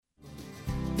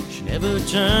She never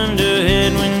turned her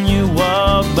head when you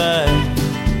walked by.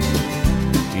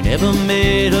 You never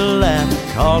made her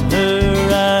laugh, caught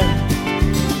her eye.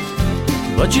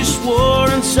 But you swore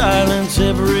in silence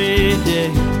every day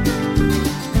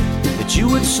that you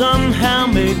would somehow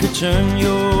make her turn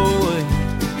your way.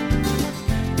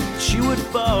 She would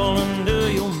fall under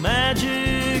your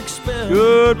magic spell.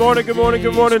 Good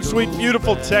morning, sweet,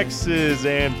 beautiful Texas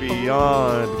and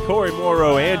beyond. Corey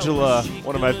Morrow, Angela,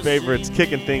 one of my favorites,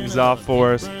 kicking things off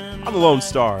for us on the Lone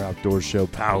Star Outdoor Show,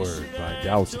 powered by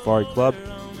Dallas Safari Club.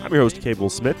 I'm your host, Cable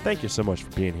Smith. Thank you so much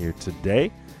for being here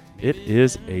today. It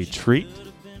is a treat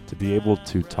to be able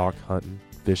to talk hunting,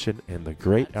 fishing, and the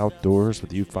great outdoors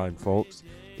with you fine folks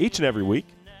each and every week.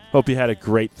 Hope you had a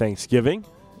great Thanksgiving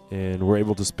and were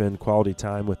able to spend quality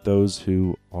time with those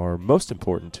who are most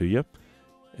important to you.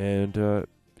 And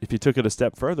if you took it a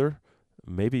step further,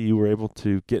 maybe you were able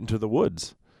to get into the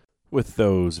woods with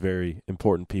those very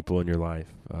important people in your life.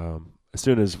 As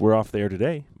soon as we're off the air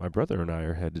today, my brother and I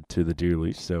are headed to the deer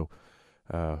leash, so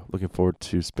looking forward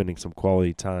to spending some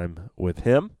quality time with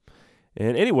him.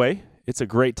 And anyway, it's a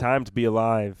great time to be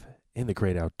alive in the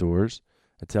great outdoors.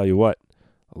 I tell you what,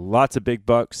 lots of big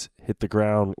bucks hit the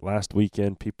ground last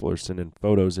weekend. People are sending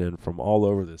photos in from all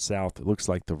over the South. It looks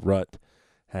like the rut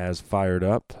has fired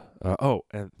up.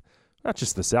 And not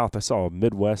just the South. I saw a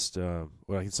Midwest, I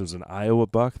guess it was an Iowa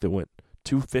buck that went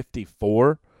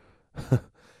 254.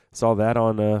 Saw that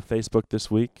on Facebook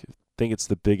this week. I think it's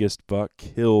the biggest buck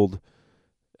killed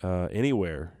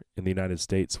anywhere in the United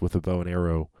States with a bow and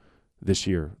arrow this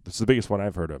year. This is the biggest one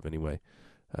I've heard of anyway.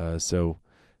 So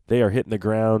they are hitting the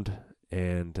ground,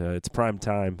 and it's prime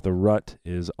time. The rut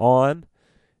is on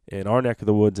in our neck of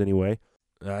the woods anyway.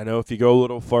 I know if you go a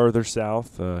little farther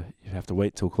south, you have to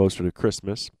wait till closer to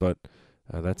Christmas, but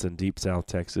that's in deep South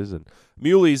Texas. And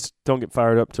muleys don't get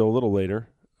fired up till a little later,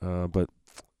 but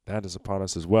that is upon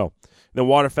us as well. The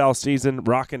waterfowl season,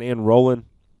 rocking and rolling.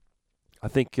 I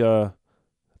think the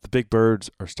big birds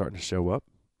are starting to show up.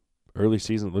 Early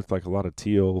season, it looked like a lot of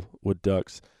teal, wood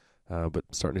ducks, but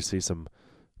starting to see some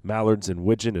mallards and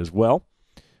widgeon as well.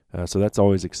 So that's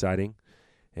always exciting.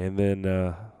 And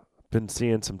then been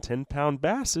seeing some 10-pound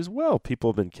bass as well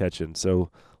people have been catching. So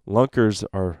lunkers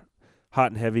are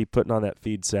hot and heavy, putting on that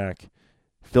feed sack,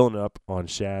 filling up on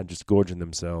shad, just gorging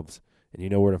themselves. And you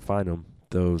know where to find them.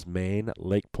 Those Maine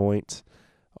lake points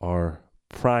are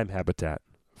prime habitat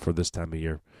for this time of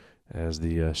year, as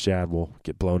the shad will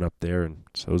get blown up there, and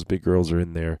so those big girls are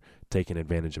in there taking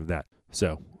advantage of that.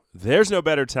 So there's no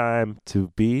better time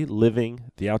to be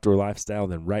living the outdoor lifestyle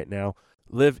than right now.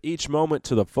 Live each moment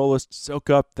to the fullest. Soak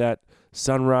up that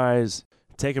sunrise.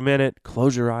 Take a minute,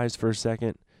 close your eyes for a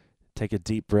second, take a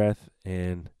deep breath,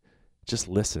 and just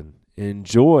listen.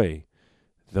 Enjoy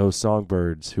those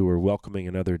songbirds who are welcoming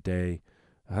another day.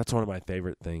 That's one of my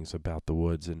favorite things about the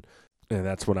woods, and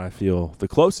that's when I feel the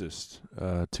closest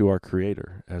to our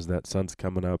Creator, as that sun's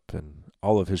coming up and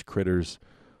all of his critters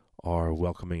are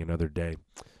welcoming another day.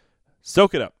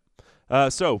 Soak it up.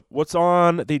 So what's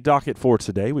on the docket for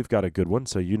today? We've got a good one,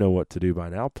 so you know what to do by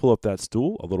now. Pull up that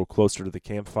stool a little closer to the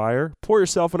campfire. Pour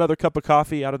yourself another cup of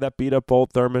coffee out of that beat-up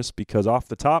old thermos, because off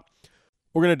the top,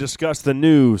 we're going to discuss the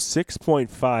new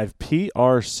 6.5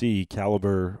 PRC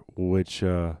caliber, which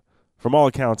from all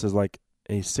accounts is like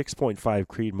a 6.5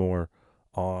 Creedmoor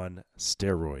on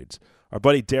steroids. Our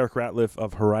buddy Derek Ratliff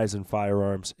of Horizon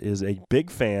Firearms is a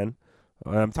big fan.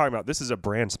 I'm talking about, this is a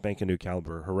brand spanking new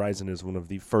caliber. Horizon is one of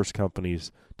the first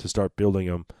companies to start building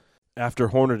them after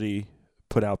Hornady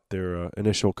put out their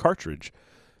initial cartridge.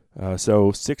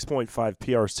 So 6.5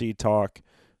 PRC talk.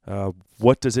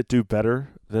 What does it do better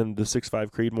than the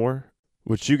 6.5 Creedmoor?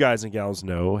 Which you guys and gals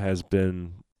know has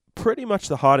been pretty much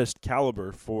the hottest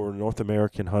caliber for North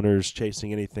American hunters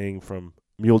chasing anything from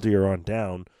mule deer on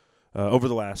down over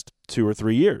the last 2 or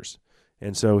 3 years.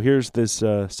 And so here's this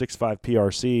 6.5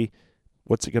 PRC.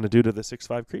 What's it going to do to the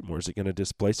 6.5 Creedmoor? Is it going to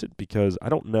displace it? Because I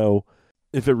don't know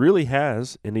if it really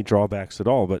has any drawbacks at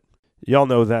all. But y'all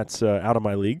know that's out of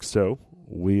my league, so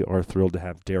we are thrilled to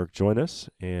have Derek join us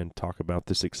and talk about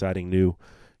this exciting new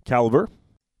caliber.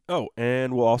 Oh,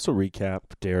 and we'll also recap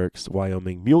Derek's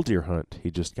Wyoming mule deer hunt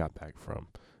he just got back from,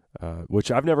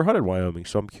 which I've never hunted Wyoming,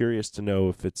 so I'm curious to know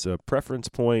if it's preference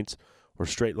points or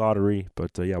straight lottery.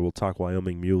 But yeah, we'll talk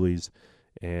Wyoming muleys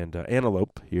and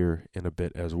antelope here in a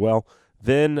bit as well.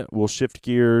 Then we'll shift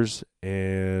gears,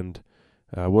 and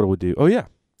what do we do? Oh, yeah,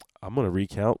 I'm going to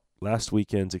recount last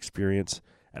weekend's experience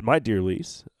at my deer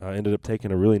lease. I ended up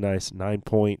taking a really nice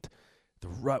 9-point. The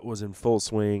rut was in full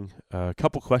swing. A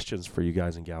couple questions for you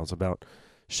guys and gals about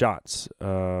shots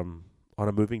on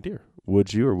a moving deer.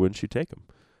 Would you or wouldn't you take them?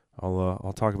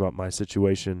 I'll talk about my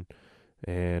situation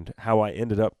and how I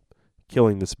ended up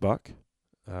killing this buck.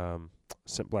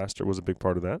 Scent Blaster was a big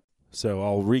part of that. So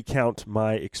I'll recount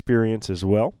my experience as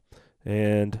well.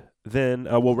 And then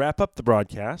we'll wrap up the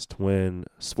broadcast when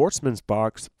Sportsman's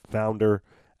Box founder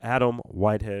Adam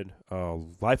Whitehead, a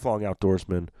lifelong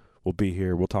outdoorsman, will be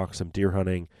here. We'll talk some deer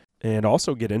hunting and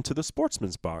also get into the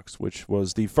Sportsman's Box, which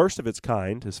was the first of its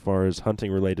kind as far as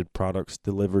hunting-related products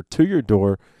delivered to your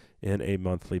door in a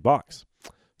monthly box.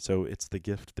 So it's the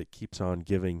gift that keeps on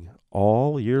giving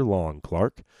all year long,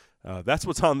 Clark. That's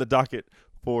what's on the docket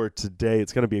for today.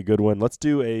 It's going to be a good one. Let's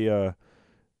do I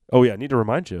need to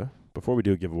remind you, before we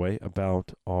do a giveaway,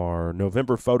 about our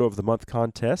November Photo of the Month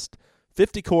contest.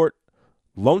 50 quart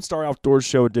Lone Star Outdoors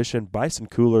Show Edition Bison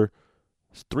Cooler.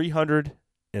 It's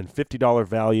 $350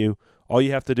 value. All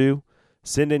you have to do,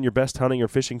 send in your best hunting or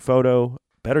fishing photo.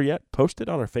 Better yet, post it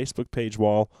on our Facebook page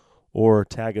wall or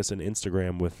tag us on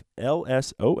Instagram with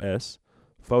LSOS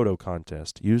Photo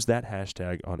Contest. Use that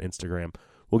hashtag on Instagram.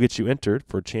 We'll get you entered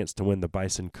for a chance to win the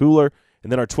Bison Cooler.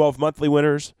 And then our 12 monthly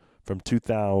winners from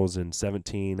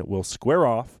 2017 will square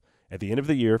off at the end of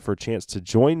the year for a chance to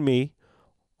join me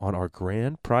on our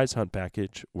grand prize hunt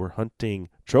package. We're hunting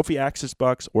trophy axis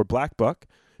bucks or black buck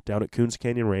down at Coons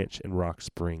Canyon Ranch in Rock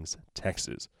Springs,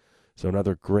 Texas. So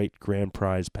another great grand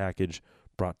prize package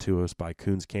brought to us by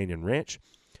Coons Canyon Ranch.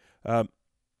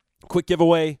 Quick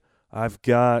giveaway. I've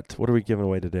got, what are we giving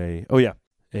away today? Oh, yeah.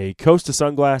 A Costa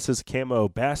Sunglasses camo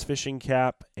bass fishing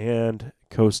cap and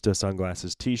Costa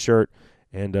Sunglasses t-shirt.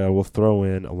 And we'll throw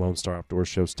in a Lone Star Outdoor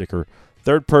Show sticker.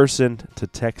 Third person to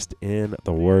text in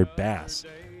the word bass.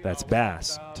 That's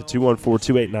bass to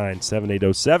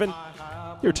 214-289-7807.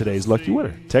 You're today's lucky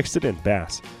winner. Text it in,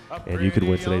 bass, and you could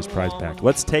win today's prize pack.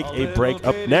 Let's take a break.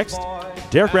 Up next,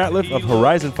 Derek Ratliff of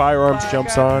Horizon Firearms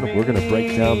jumps on. We're going to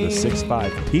break down the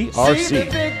 6.5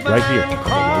 PRC right here on the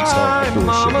Lone Star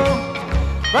Outdoor Show.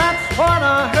 That's what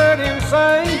I heard him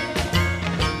say.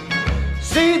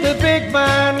 See the big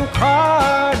man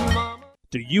cry, Mama.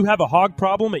 Do you have a hog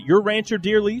problem at your ranch or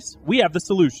deer lease? We have the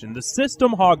solution. The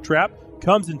System Hog Trap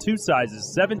comes in two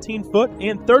sizes, 17-foot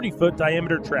and 30-foot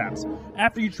diameter traps.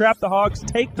 After you trap the hogs,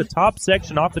 take the top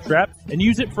section off the trap and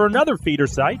use it for another feeder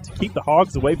site to keep the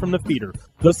hogs away from the feeder.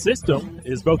 The System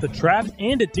is both a trap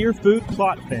and a deer food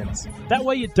plot fence. That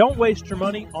way you don't waste your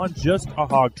money on just a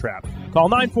hog trap. Call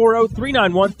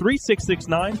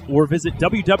 940-391-3669 or visit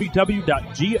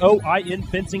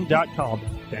www.goinfencing.com.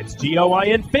 That's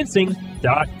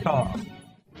goinfencing.com.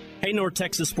 Hey North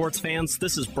Texas sports fans,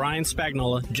 this is Brian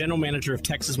Spagnola, General Manager of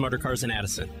Texas Motor Cars in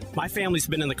Addison. My family's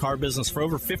been in the car business for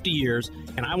over 50 years,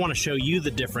 and I want to show you the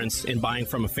difference in buying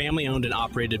from a family-owned and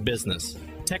operated business.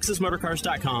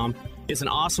 TexasMotorCars.com is an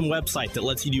awesome website that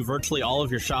lets you do virtually all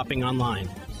of your shopping online.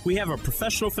 We have a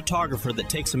professional photographer that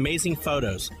takes amazing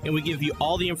photos, and we give you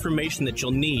all the information that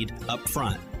you'll need up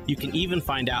front. You can even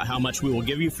find out how much we will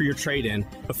give you for your trade-in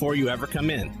before you ever come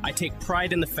in. I take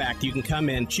pride in the fact you can come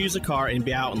in, choose a car, and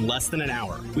be out in less than an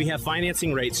hour. We have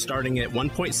financing rates starting at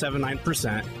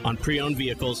 1.79% on pre-owned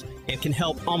vehicles and can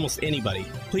help almost anybody.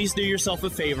 Please do yourself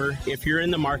a favor. If you're in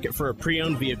the market for a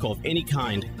pre-owned vehicle of any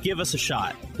kind, give us a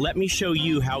shot. Let me show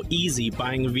you how easy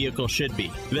buying a vehicle should be.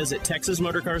 Visit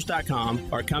TexasMotorCars.com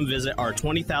or come visit our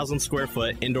 20,000 square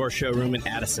foot indoor showroom in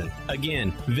Addison.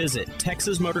 Again, visit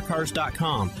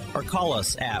TexasMotorCars.com or call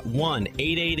us at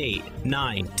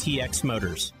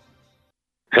 1-888-9TX-MOTORS.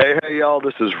 Hey, y'all,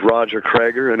 this is Roger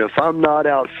Krager, and if I'm not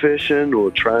out fishing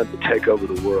or trying to take over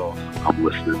the world, I'm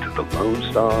listening to the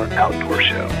Lone Star Outdoor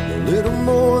Show. A little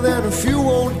more than a few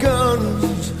old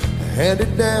guns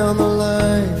handed down the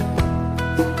line.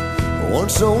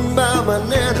 Once owned by my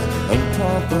nana and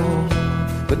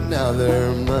papa, but now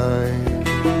they're mine.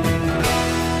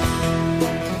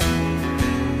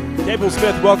 Cable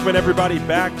Smith welcoming everybody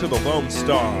back to the Lone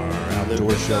Star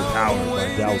Outdoor Show, powered by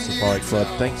Dallas Safari Club.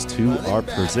 Thanks to our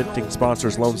presenting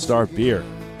sponsors, Lone Star Beer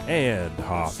and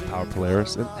Hoff Power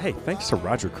Polaris. And hey, thanks to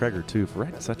Roger Krager, too, for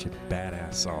writing such a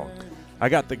badass song. I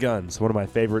Got the Guns, one of my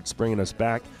favorites, bringing us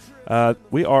back.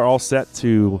 We are all set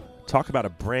to talk about a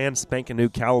brand spanking new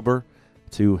caliber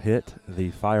to hit the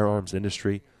firearms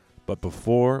industry. But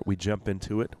before we jump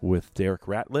into it with Derek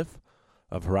Ratliff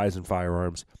of Horizon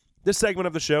Firearms, this segment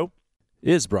of the show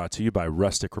is brought to you by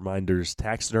Rustic Reminders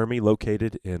Taxidermy,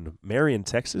 located in Marion,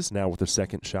 Texas, now with a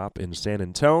second shop in San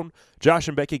Antonio. Josh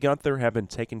and Becky Gunther have been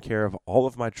taking care of all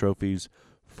of my trophies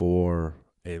for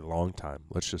a long time.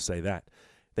 Let's just say that.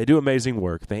 They do amazing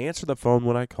work. They answer the phone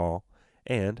when I call,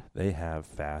 and they have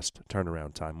fast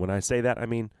turnaround time. When I say that, I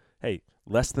mean, hey,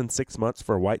 less than 6 months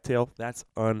for a whitetail, that's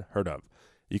unheard of.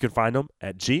 You can find them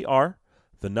at GR,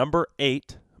 the number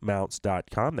 8,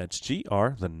 8mounts.com. That's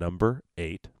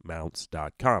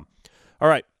GR8mounts.com. All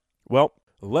right. Well,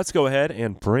 let's go ahead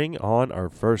and bring on our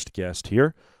first guest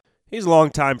here. He's a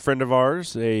longtime friend of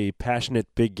ours, a passionate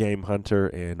big game hunter,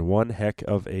 and one heck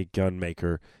of a gun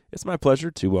maker. It's my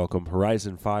pleasure to welcome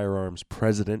Horizon Firearms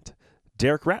President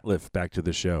Derek Ratliff back to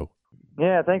the show.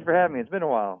 Yeah, thanks for having me. It's been a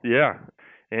while. Yeah,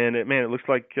 and it looks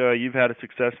like you've had a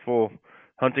successful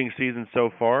hunting season so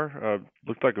far.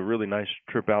 Looks like a really nice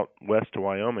trip out west to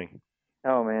Wyoming.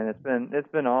 Oh man,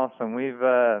 it's been awesome. We've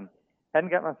hadn't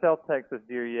got my South Texas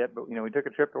deer yet, but we took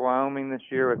a trip to Wyoming this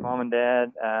year with Mom and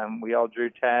Dad. We all drew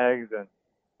tags,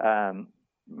 and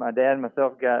my dad and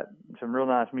myself got some real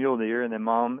nice mule deer, and then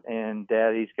Mom and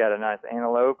Dad each got a nice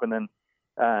antelope, and then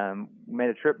made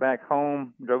a trip back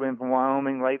home. Drove in from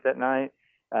Wyoming late that night.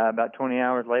 About 20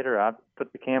 hours later, I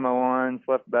put the camo on,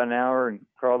 slept about an hour, and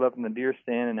crawled up in the deer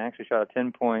stand and actually shot a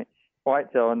 10-point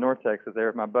whitetail in North Texas there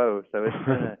with my bow. So it's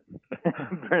been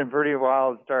been a pretty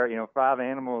wild start. 5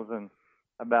 animals in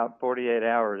about 48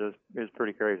 hours is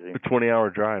pretty crazy. A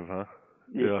 20-hour drive, huh?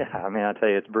 Yeah, I mean, I tell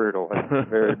you, it's brutal. It's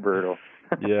very brutal.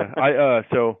 Yeah,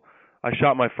 so I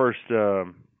shot my first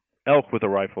elk with a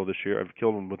rifle this year. I've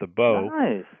killed them with a bow.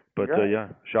 Nice. But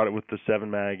shot it with the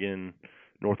 7-mag in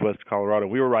northwest Colorado.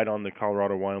 We were right on the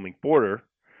Colorado-Wyoming border.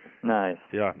 Nice.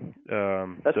 Yeah.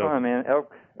 That's fun, man.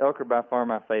 Elk are by far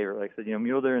my favorite. Like I said,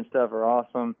 mule deer and stuff are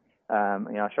awesome.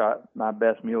 I shot my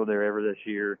best mule deer ever this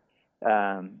year.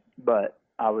 But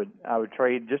I would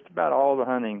trade just about all the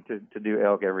hunting to do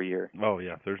elk every year. Oh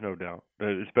yeah, there's no doubt,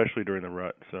 especially during the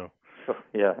rut. So.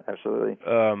 Yeah, absolutely.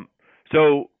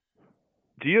 So.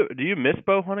 Do you miss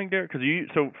bow hunting, Derek? Because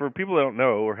so for people that don't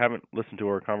know or haven't listened to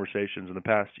our conversations in the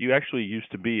past, you actually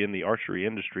used to be in the archery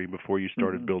industry before you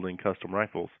started building custom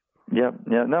rifles. Yep.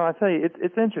 Yeah. No, I tell you,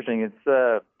 it's interesting. It's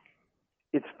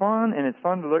fun, and it's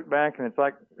fun to look back, and it's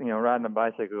like riding a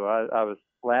bicycle. I was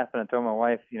laughing. I told my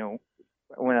wife,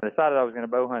 when I decided I was going to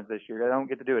bow hunt this year, I don't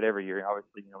get to do it every year.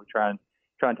 Obviously, we try and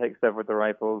take stuff with the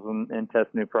rifles and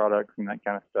test new products and that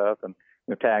kind of stuff. And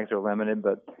tags are limited,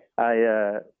 but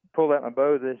I pulled out my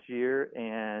bow this year,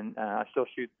 and I still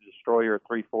shoot the Destroyer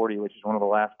 340, which is one of the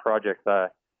last projects I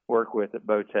work with at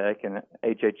Bowtech, and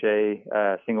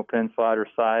HHA single pin slider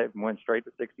sight, and went straight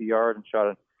to 60 yards and shot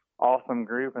an awesome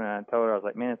group. And I told her, I was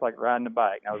like, man, it's like riding a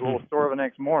bike. And I was a little sore the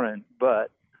next morning,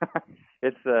 but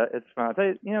it's fun. I tell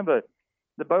you,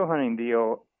 the bow hunting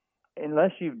deal,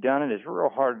 unless you've done it, it's real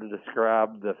hard to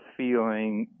describe the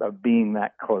feeling of being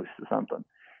that close to something.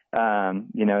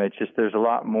 It's just, there's a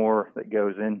lot more that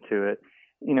goes into it.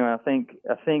 I think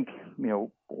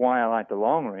why I like the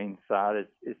long range side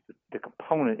is the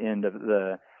component end of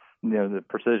the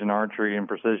precision archery and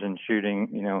precision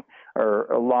shooting, are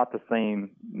a lot the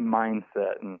same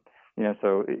mindset. And,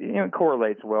 so it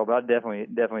correlates well, but I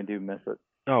definitely do miss it.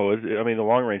 Oh, the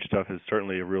long range stuff is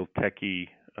certainly a real techie,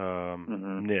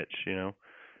 niche,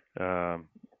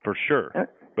 for sure.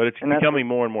 But it's becoming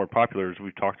more and more popular, as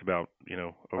we've talked about,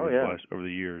 over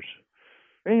the years.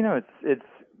 It's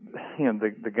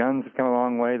the guns have come a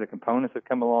long way, the components have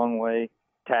come a long way,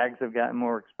 tags have gotten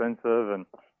more expensive, and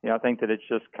I think that it's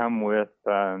just come with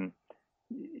there's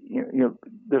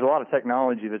a lot of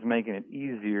technology that's making it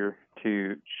easier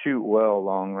to shoot well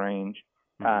long range.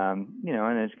 And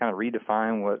it's kind of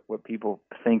redefined what people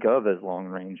think of as long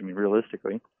range.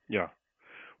 Realistically. Yeah.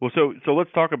 Well, so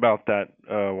let's talk about that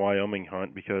Wyoming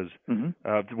hunt, because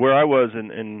where I was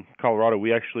in Colorado,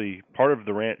 we actually, part of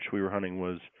the ranch we were hunting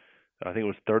was, I think it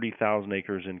was 30,000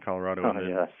 acres in Colorado, and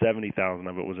then 70,000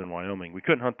 of it was in Wyoming. We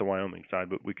couldn't hunt the Wyoming side,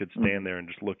 but we could stand there and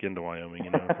just look into Wyoming.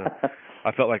 So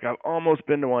I felt like I've almost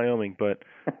been to Wyoming, but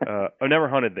I never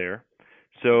hunted there.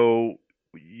 So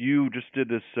you just did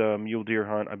this mule deer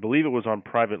hunt. I believe it was on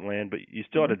private land, but you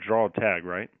still had to draw a tag,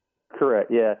 right?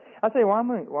 Correct, yeah. I'd say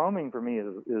Wyoming for me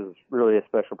is really a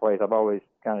special place. I've always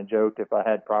kind of joked, if I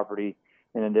had property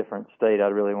in a different state,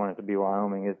 I'd really want it to be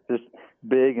Wyoming. It's just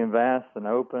big and vast and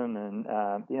open, and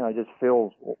it just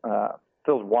feels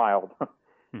wild.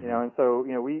 And so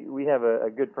we have a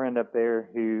good friend up there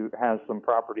who has some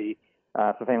property,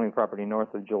 some family property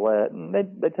north of Gillette, and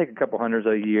they take a couple hunters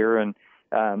a year, and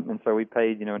so we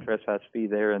paid a trespass fee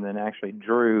there, and then actually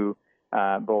drew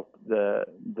both the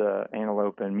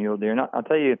antelope and mule deer. And I'll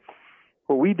tell you,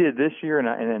 what we did this year, and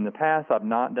in the past I've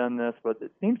not done this, but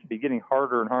it seems to be getting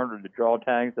harder and harder to draw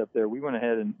tags up there. We went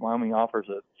ahead, and Wyoming offers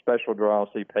a special draw,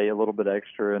 so you pay a little bit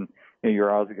extra, and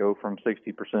your odds go from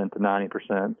 60% to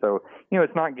 90%. So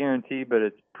it's not guaranteed, but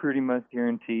it's pretty much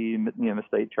guaranteed. The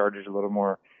state charges a little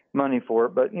more money for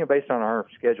it, but based on our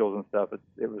schedules and stuff,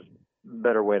 it was a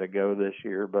better way to go this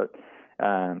year. But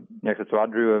So I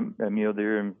drew a mule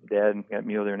deer, and Dad got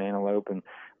mule deer and antelope, and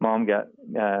Mom got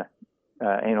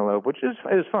antelope, it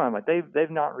was fun. Like they've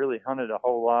not really hunted a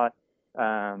whole lot,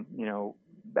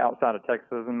 outside of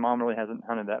Texas, and Mom really hasn't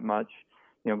hunted that much,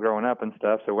 growing up and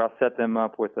stuff. So I set them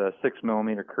up with a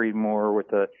 6mm Creedmoor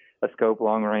with a scope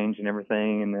long range and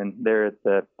everything, and then there at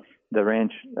the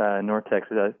ranch North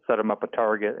Texas, I set them up a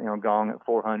target, gong at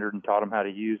 400, and taught them how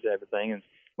to use everything. And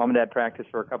Mom and Dad practiced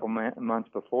for a couple months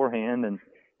beforehand, and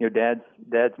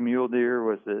Dad's mule deer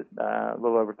was at a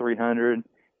little over 300.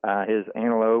 His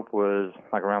antelope was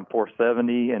like around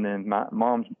 470, and then my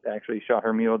Mom's actually shot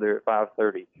her mule deer at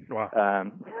 530.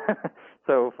 Wow.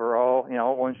 So for all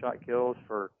one-shot kills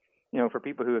for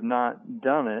people who have not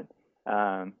done it,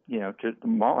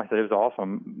 Mom, I said it was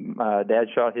awesome. Dad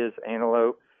shot his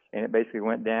antelope, and it basically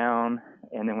went down,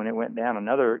 and then when it went down,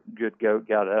 another good goat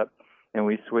got up, and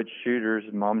we switched shooters,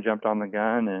 and Mom jumped on the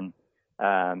gun and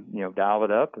dialed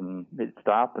it up, and it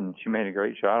stopped, and she made a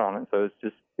great shot on it. So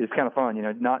it's kind of fun,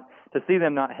 not to see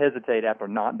them not hesitate after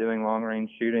not doing long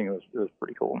range shooting. It was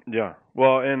pretty cool. Yeah.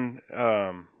 Well, and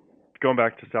going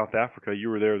back to South Africa, you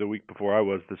were there the week before I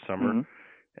was this summer,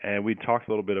 mm-hmm. and we talked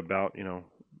a little bit about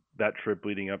that trip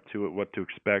leading up to it, what to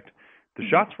expect. The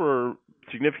shots were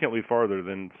significantly farther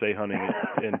than, say, hunting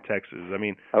in Texas. I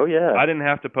mean, oh yeah, I didn't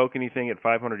have to poke anything at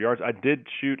 500 yards. I did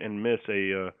shoot and miss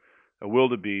a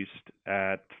wildebeest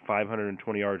at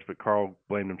 520 yards, but Carl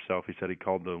blamed himself. He said he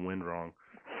called the wind wrong.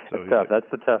 So that's tough. That's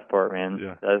the tough part, man.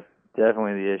 Yeah. That's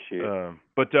definitely the issue.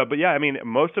 But yeah, I mean,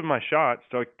 most of my shots,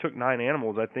 so I took 9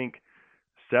 animals. I think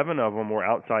 7 of them were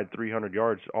outside 300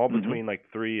 yards, all between like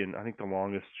 3 and I think the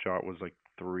longest shot was like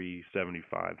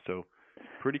 375. So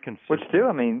pretty consistent. Which too,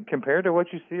 I mean, compared to what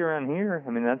you see around here,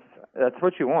 I mean, that's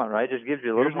what you want, right? It just gives you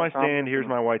a little. Here's my stand. Here's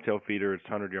my whitetail feeder. It's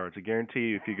 100 yards. I guarantee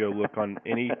you, if you go look on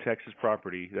any Texas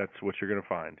property, that's what you're going to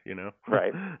find.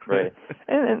 Right.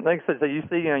 And like I said, so you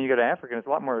see, you go to Africa, and it's a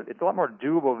lot more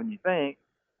doable than you think,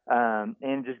 and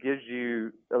it just gives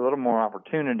you a little more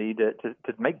opportunity to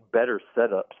make better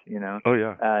setups. Oh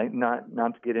yeah. Not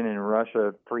to get in and rush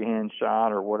a freehand shot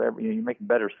or whatever. You're making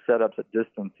better setups at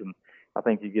distance, and I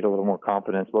think you get a little more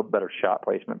confidence, a little better shot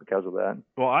placement because of that.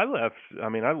 Well, I left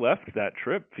that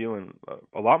trip feeling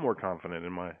a lot more confident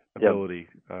in my ability.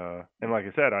 Yep. And like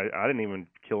I said, I didn't even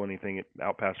kill anything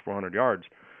out past 400 yards.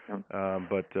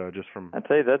 But just from... I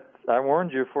tell you, I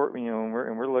warned you for, and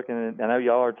we're looking at, I know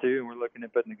y'all are too, and we're looking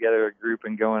at putting together a group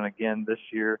and going again this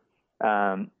year.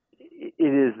 It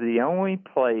is the only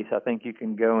place I think you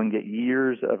can go and get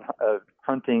years of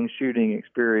hunting, shooting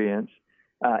experience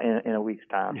in a week's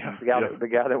time. Yeah, the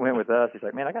guy that went with us, he's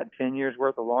like, man, I got 10 years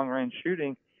worth of long range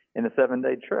shooting in a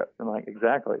 7-day trip. I'm like,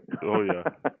 exactly. Oh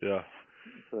yeah.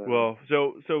 Well,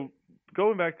 so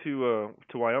going back to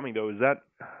Wyoming though, is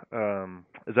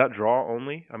that draw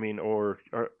only? I mean, or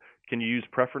can you use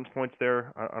preference points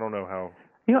there? I don't know how.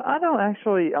 I don't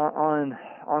actually on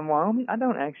Wyoming. I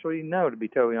don't actually know, to be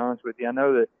totally honest with you. I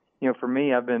know that for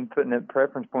me, I've been putting in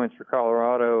preference points for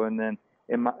Colorado, and then.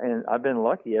 And I've been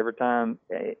lucky every time.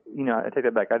 I take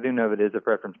that back. I do know it is a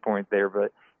preference point there,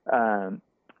 but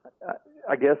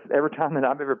I guess every time that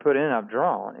I've ever put in, I've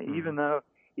drawn. Mm-hmm.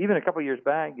 Even a couple of years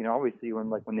back, I always see when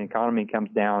the economy comes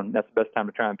down, that's the best time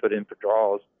to try and put in for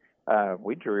draws.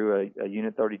 We drew a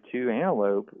Unit 32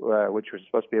 antelope, which was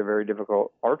supposed to be a very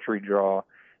difficult archery draw,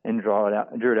 and drew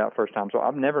it out first time. So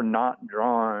I've never not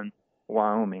drawn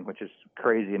Wyoming, which is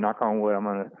crazy. And knock on wood, I'm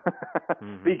gonna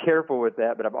mm-hmm. be careful with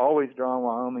that. But I've always drawn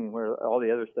Wyoming, where all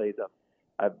the other states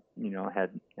I've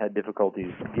had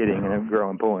difficulties getting and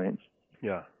growing points.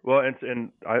 Yeah, well,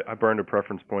 and I burned a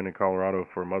preference point in Colorado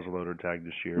for a muzzleloader tag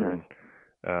this year,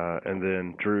 mm-hmm. and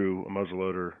then drew a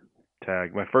muzzleloader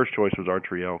tag. My first choice was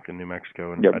archery elk in New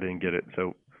Mexico, and yep. I didn't get it.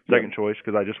 So second choice,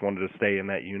 because I just wanted to stay in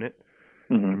that unit,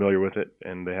 mm-hmm. familiar with it,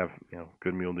 and they have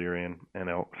good mule deer and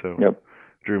elk. So. Yep.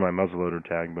 Drew my muzzleloader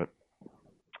tag, but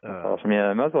that's awesome.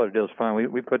 Yeah, the muzzleloader deal is fun.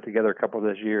 We put together a couple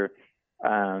this year,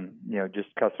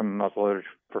 just custom muzzleloaders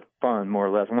for fun, more or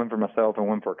less. One for myself and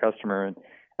one for a customer,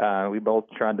 and we both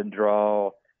tried to draw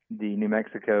the New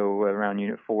Mexico around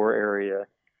Unit 4 area.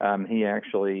 He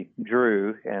actually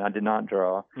drew, and I did not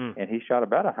draw, and he shot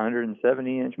about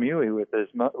 170-inch muley with the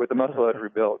muzzleloader we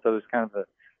built. So it was kind of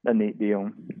a neat deal.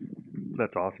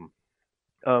 That's awesome.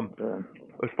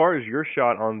 As far as your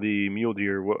shot on the mule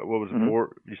deer, what was it?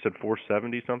 Mm-hmm. You said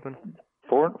 470 something?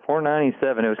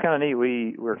 497. It was kind of neat.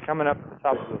 We were coming up to the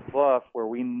top of the bluff where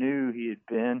we knew he had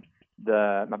been.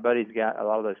 My buddy's got a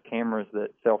lot of those cameras that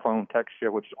cell phone text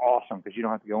you, which is awesome because you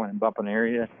don't have to go in and bump an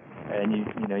area, and you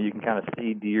can kind of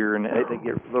see deer, and they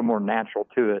get a little more natural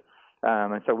to it.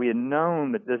 And so we had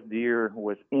known that this deer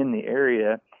was in the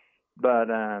area. but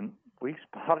we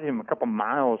spotted him a couple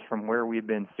miles from where we'd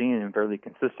been seeing him fairly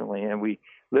consistently, and we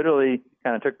literally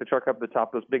kind of took the truck up to the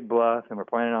top of this big bluff, and we're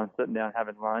planning on sitting down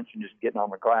having lunch and just getting on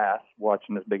the glass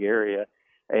watching this big area.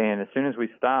 And as soon as we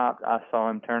stopped, I saw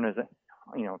him turn his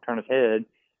head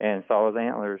and saw his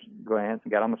antlers glance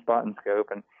and got on the spotting scope,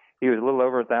 and he was a little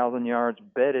over 1,000 yards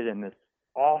bedded in this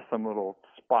awesome little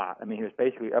spot. I mean, he was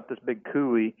basically up this big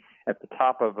coulee at the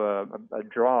top of a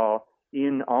draw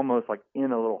in almost like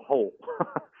in a little hole.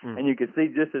 And you could see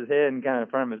just his head and kind of in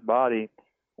front of his body.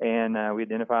 And we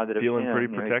identified that it was him. Feeling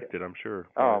pretty protected, I'm sure.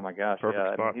 Oh, my gosh.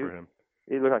 Perfect spot for him.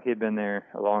 He looked like he'd been there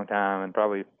a long time and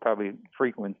probably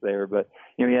frequents there. But,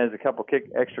 he has a couple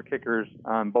extra kickers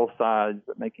on both sides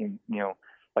that make him,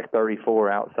 like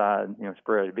 34 outside,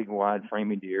 spread, a big wide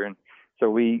framey deer. And so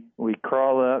we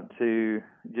crawl up to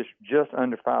just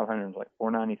under 500, like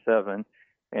 497,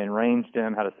 and ranged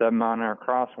him, had a 7-mile-an-hour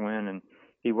crosswind, and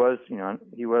he was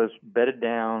bedded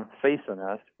down facing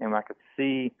us, and I could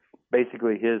see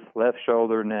basically his left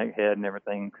shoulder, neck, head, and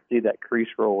everything. Could see that crease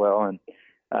real well, and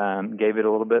gave it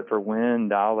a little bit for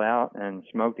wind, dialed out, and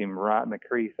smoked him right in the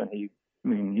crease. And you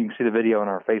can see the video on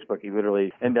our Facebook. He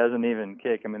literally and doesn't even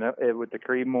kick. I mean, with the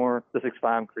Creedmoor, the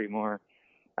 6.5 Creedmoor,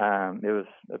 it was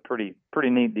a pretty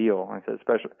neat deal. Like I said,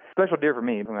 special deer for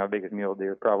me. My biggest mule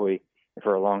deer probably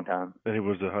for a long time. And he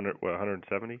was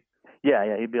 170?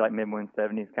 Yeah, he'd be like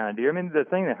mid-170s kind of deer. I mean, the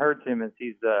thing that hurts him is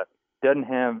he's doesn't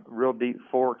have real deep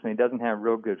forks, and he doesn't have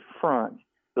real good fronts.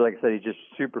 So like I said, he's just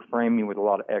super framey with a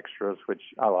lot of extras, which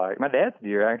I like. My dad's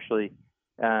deer actually,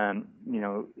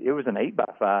 it was an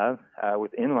 8x5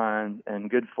 with inlines and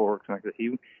good forks. Like that,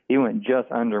 he went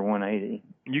just under 180.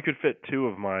 You could fit 2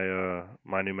 of my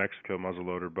my New Mexico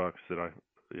muzzleloader bucks that I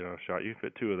shot. You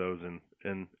could fit 2 of those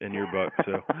in your buck.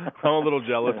 So I'm a little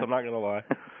jealous. I'm not gonna lie.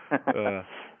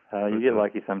 You get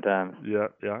lucky sometimes. Yeah.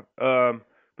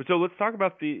 But so let's talk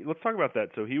about that.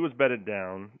 So he was bedded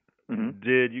down. Mm-hmm.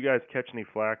 Did you guys catch any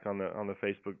flack on the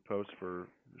Facebook post for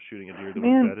shooting a deer that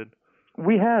was bedded?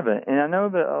 We haven't, and I know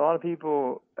that a lot of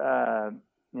people, have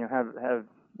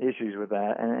issues with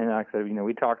that. And like I said,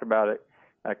 we talked about it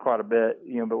quite a bit,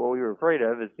 But what we were afraid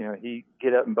of is, he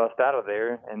get up and bust out of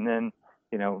there, and then,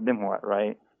 then what,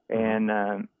 right? And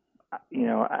I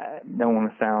don't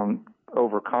want to sound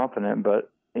overconfident,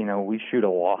 but we shoot a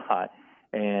lot.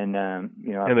 And and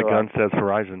the gun says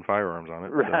Horizon Firearms on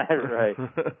it. Right.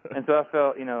 And so I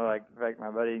felt, like in fact,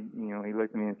 my buddy, he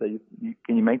looked at me and said,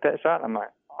 "Can you make that shot?" I'm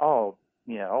like, "Oh,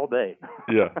 yeah, all day."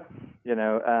 Yeah.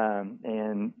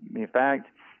 And in fact,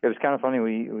 it was kind of funny.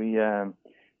 We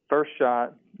first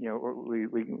shot, we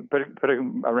put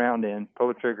a round in, pull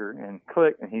the trigger, and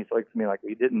click, and he looked at me like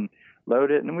we didn't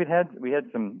load it, and we had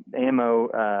some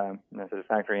ammo, this is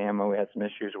factory ammo. We had some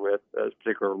issues with a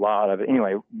particular lot of it.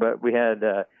 Anyway, but we had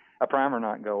a primer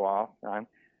not go off. I,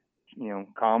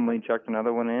 calmly chucked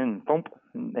another one in, boom,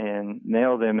 and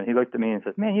nailed him. And he looked at me and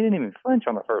said, "Man, he didn't even flinch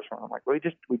on the first one." I'm like, "Well,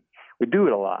 we do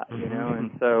it a lot,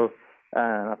 And so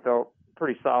I felt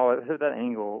pretty solid at that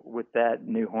angle with that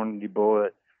new Hornady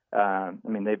bullet.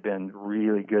 They've been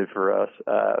really good for us,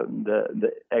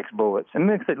 the X bullets. And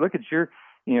like I said, look at your,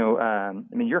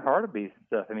 your hartebeest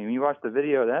stuff. When you watch the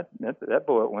video, that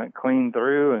bullet went clean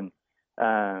through and,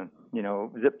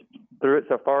 zipped through it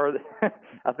so far.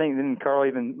 I think then Carl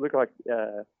even looked like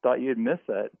thought you had missed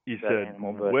that. He that said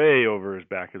animal, but way over his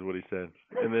back is what he said.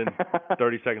 And then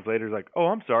 30 seconds later, he's like, "Oh,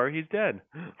 I'm sorry, he's dead."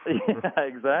 Yeah,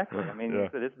 exactly.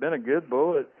 It's been a good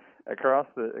bullet across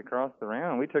the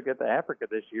round. We took it to Africa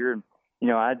this year, and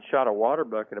I'd shot a water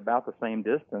buck at about the same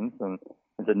distance, and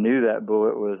I knew that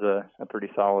bullet was a pretty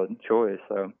solid choice.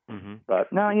 So,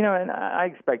 but no, and I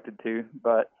expected to,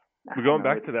 but going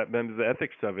back to that, Ben, the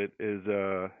ethics of it is,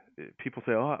 people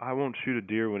say, "Oh, I won't shoot a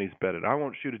deer when he's bedded. I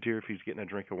won't shoot a deer if he's getting a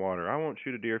drink of water. I won't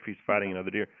shoot a deer if he's fighting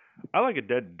another deer." I like a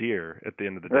dead deer at the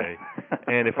end of the day.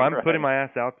 And if I'm putting my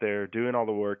ass out there, doing all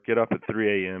the work, get up at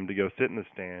 3 a.m. to go sit in the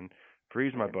stand,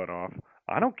 freeze my butt off,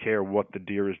 I don't care what the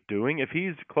deer is doing. If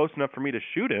he's close enough for me to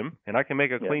shoot him and I can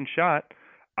make a clean shot,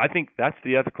 I think that's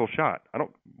the ethical shot.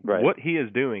 What he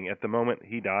is doing at the moment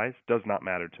he dies does not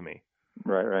matter to me.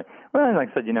 Right. Well, and like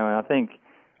I said, and I think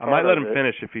I might let him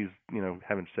finish if he's,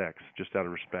 having sex, just out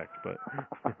of respect. But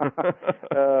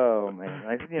oh man,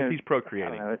 if he's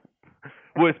procreating.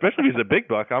 Well, especially if he's a big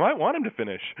buck, I might want him to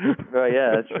finish. Oh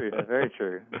yeah, that's true. That's very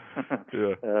true.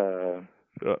 Yeah.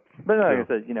 But like I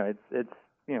said, it's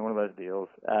one of those deals.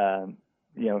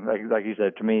 Like you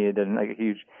said, to me, it doesn't make a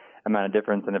huge amount of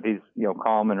difference. And if he's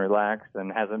calm and relaxed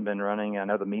and hasn't been running, I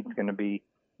know the meat's going to be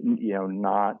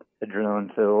not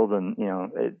adrenaline filled, and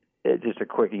it's just a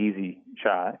quick, easy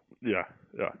shot. Yeah.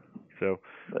 So,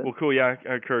 well, cool. Yeah,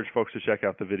 I encourage folks to check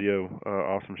out the video.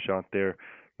 Awesome shot there.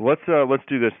 Let's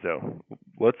do this though.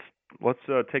 Let's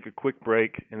take a quick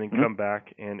break and then come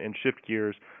back and shift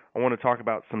gears. I want to talk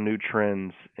about some new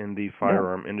trends in the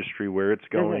firearm industry, where it's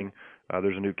going.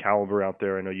 There's a new caliber out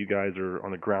there. I know you guys are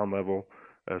on the ground level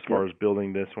as far as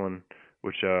building this one,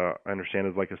 which I understand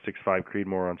is like a 6.5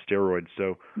 Creedmoor on steroids.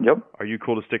 So, are you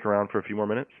cool to stick around for a few more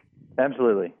minutes?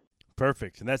 Absolutely.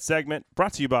 Perfect. And that segment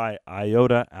brought to you by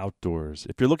Iota Outdoors.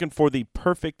 If you're looking for the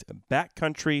perfect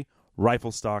backcountry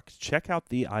rifle stock, check out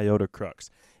the Iota Crux.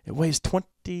 It weighs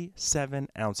 27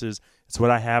 ounces. It's what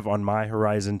I have on my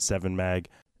Horizon 7 mag.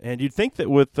 And you'd think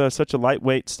that with such a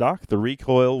lightweight stock, the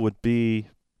recoil would be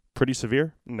pretty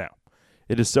severe. No.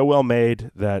 It is so well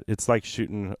made that it's like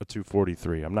shooting a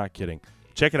 243. I'm not kidding.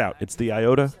 Check it out. It's the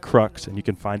Iota Crux, and you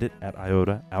can find it at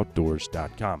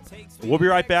iotooutdoors.com. We'll be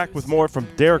right back with more from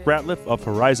Derek Ratliff of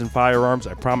Horizon Firearms.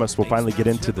 I promise we'll finally get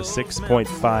into the 6.5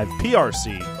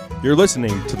 PRC. You're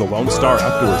listening to the Lone Star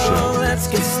Outdoor Show.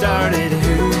 Let's get started.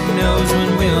 Who knows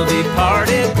when we'll be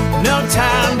parted? No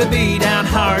time to be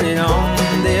downhearted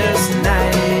on this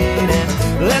night.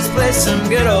 And let's play some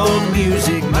good old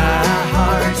music. My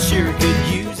heart sure could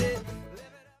use it.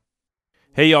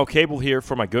 Hey y'all, Cable here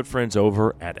for my good friends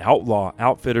over at Outlaw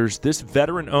Outfitters. This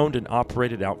veteran-owned and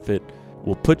operated outfit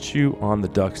will put you on the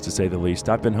ducks, to say the least.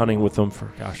 I've been hunting with them for,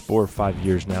 4 or 5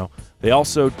 years now. They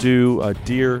also do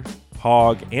deer,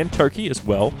 hog, and turkey as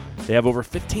well. They have over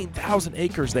 15,000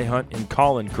 acres they hunt in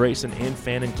Collin, Grayson, and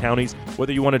Fannin counties.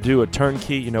 Whether you want to do a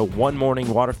turnkey, one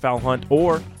morning waterfowl hunt,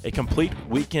 or a complete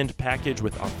weekend package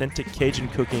with authentic Cajun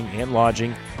cooking and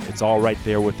lodging, it's all right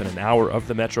there within an hour of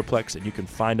the Metroplex, and you can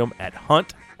find them at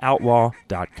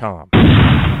huntoutlaw.com.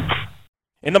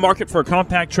 In the market for a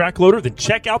compact track loader? Then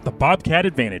check out the Bobcat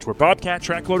Advantage, where Bobcat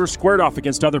track loaders squared off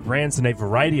against other brands in a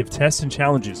variety of tests and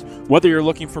challenges. Whether you're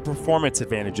looking for performance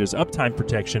advantages, uptime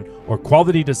protection, or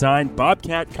quality design,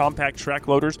 Bobcat compact track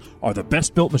loaders are the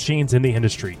best built machines in the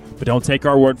industry. But don't take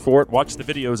our word for it. Watch the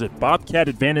videos at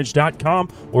bobcatadvantage.com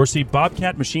or see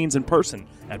Bobcat machines in person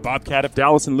at Bobcat of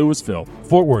Dallas and Louisville,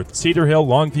 Fort Worth, Cedar Hill,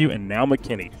 Longview, and now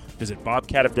McKinney. Visit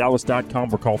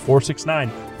bobcatofdallas.com or call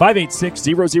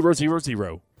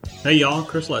 469-586-0000. Hey y'all,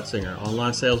 Chris Letzinger,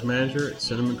 online sales manager at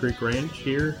Cinnamon Creek Ranch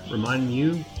here, reminding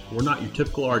you we're not your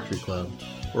typical archery club.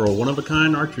 We're a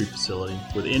one-of-a-kind archery facility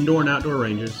with indoor and outdoor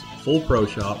ranges, full pro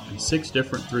shop, and 6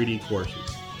 different 3D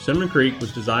courses. Cinnamon Creek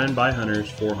was designed by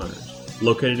hunters for hunters.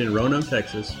 Located in Roanoke,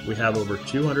 Texas, we have over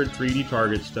 200 3D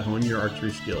targets to hone your archery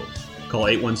skills. Call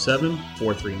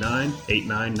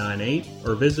 817-439-8998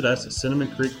 or visit us at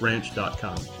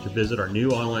cinnamoncreekranch.com to visit our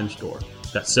new online store.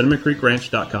 That's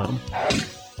cinnamoncreekranch.com.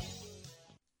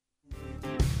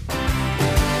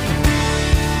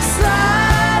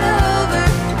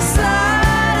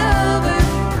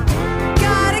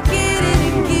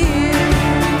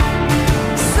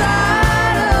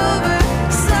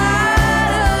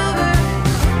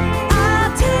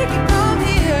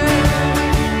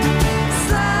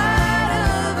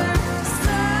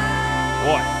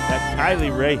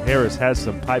 Kylie Ray Harris has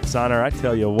some pipes on her. I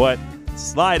tell you what,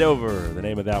 Slide Over, the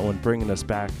name of that one, bringing us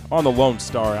back on the Lone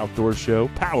Star Outdoor Show,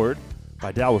 powered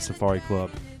by Dallas Safari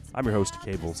Club. I'm your host,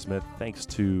 Cable Smith. Thanks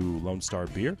to Lone Star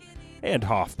Beer and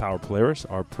Hoff Power Polaris,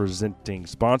 our presenting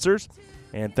sponsors.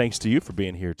 And thanks to you for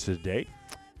being here today.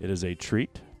 It is a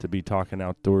treat to be talking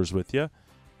outdoors with you,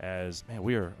 as, man,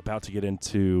 we are about to get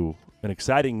into an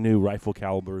exciting new rifle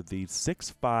caliber, the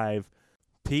 6.5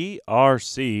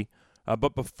 PRC.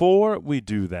 But before we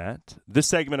do that, this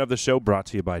segment of the show brought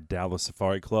to you by Dallas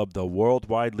Safari Club, the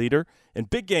worldwide leader in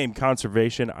big game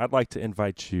conservation. I'd like to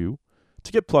invite you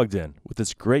to get plugged in with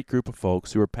this great group of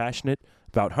folks who are passionate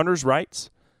about hunters' rights,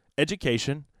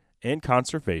 education, and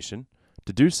conservation.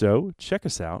 To do so, check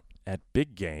us out at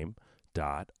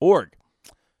biggame.org.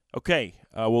 Okay,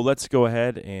 well, let's go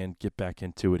ahead and get back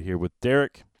into it here with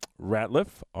Derek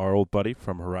Ratliff, our old buddy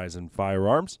from Horizon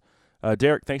Firearms.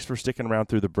 Derek, thanks for sticking around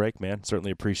through the break, man.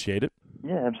 Certainly appreciate it.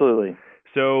 Yeah, absolutely.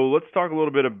 So let's talk a little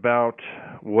bit about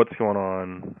what's going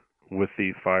on with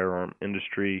the firearm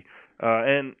industry.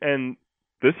 And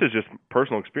this is just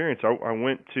personal experience. I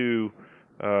went to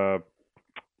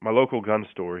my local gun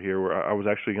store here where I was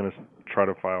actually going to try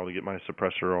to file to get my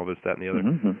suppressor, all this, that, and the other.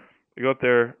 Mm-hmm. I go up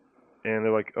there, and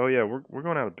they're like, oh, yeah, we're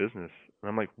going out of business. And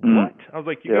I'm like, what? I was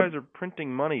like, you guys are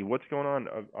printing money. What's going on?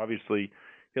 Obviously,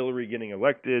 Hillary getting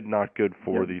elected, not good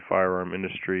for the firearm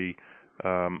industry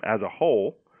as a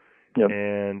whole. Yep.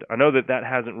 And I know that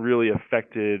hasn't really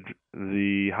affected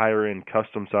the higher-end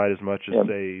custom side as much as,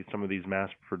 say, some of these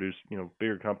mass-produced,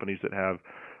 bigger companies that have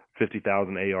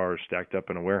 50,000 ARs stacked up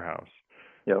in a warehouse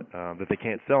that they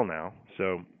can't sell now.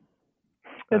 So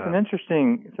It's an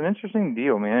interesting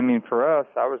deal, man. I mean, for us,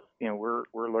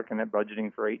 we're looking at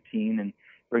budgeting for 18 and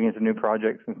bringing some new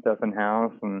projects and stuff in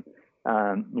house, and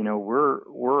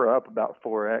we're up about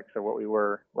 4x of what we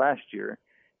were last year.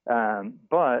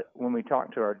 But when we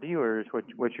talk to our dealers, what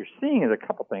you're seeing is a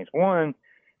couple things. One,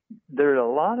 there's a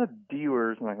lot of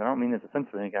dealers, and I don't mean this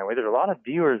offensively in any kind of way, there's a lot of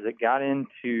dealers that got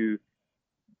into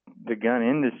the gun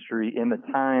industry in the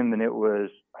time when it was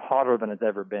hotter than it's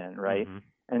ever been, right? Mm-hmm.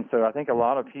 And so I think a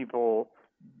lot of people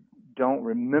don't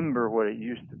remember what it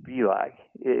used to be like,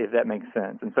 if that makes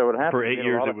sense. And so what happened for 8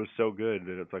 years, it was so good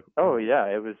that it's like, oh yeah,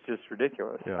 it was just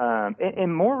ridiculous. Yeah.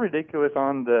 And more ridiculous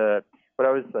on what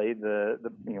I would say the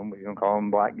we can call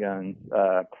them black guns,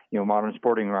 modern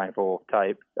sporting rifle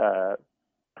type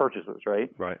purchases, right?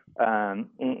 Right.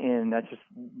 And that's just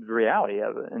the reality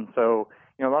of it. And so,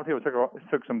 a lot of people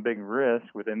took some big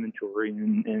risks with inventory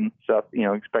and stuff,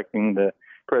 expecting the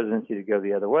presidency to go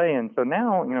the other way. And so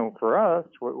now, for us,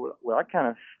 what I kind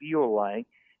of feel like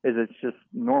is it's just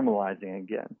normalizing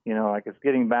again. Like it's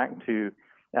getting back to,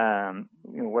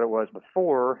 what it was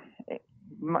before,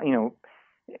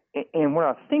 and what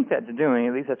I think that's doing,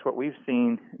 at least that's what we've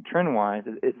seen trend-wise,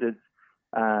 is it's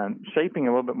shaping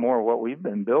a little bit more of what we've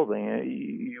been building.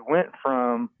 You went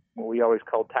from what we always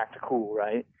called tactical,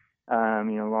 right?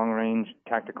 Long-range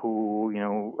tactical,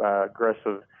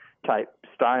 aggressive type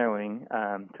styling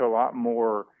to a lot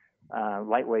more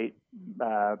lightweight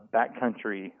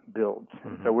backcountry builds.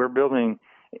 Mm-hmm. So we're building,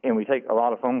 and we take a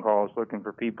lot of phone calls looking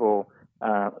for people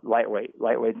lightweight.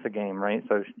 Lightweight's the game, right?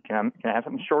 So can I have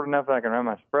something short enough that I can run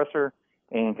my suppressor,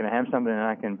 and can I have something that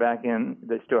I can back in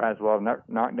that still has a lot of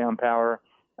knockdown power,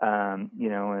 and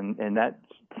that's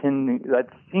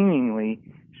seemingly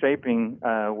shaping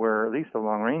where at least the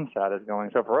long range side is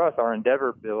going. So for us, our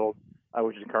Endeavor build,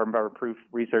 which is a carbon fiber proof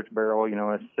research barrel,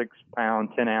 a 6 pound,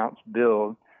 10 ounce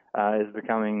build, is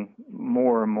becoming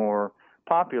more and more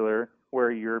popular,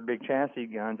 where your big chassis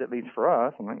guns, at least for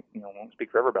us, and I won't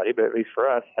speak for everybody, but at least for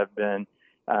us, have been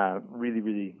really,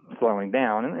 really slowing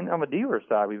down. And on the dealer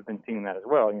side, we've been seeing that as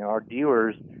well. Our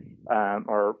dealers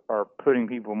are putting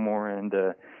people more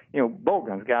into, bolt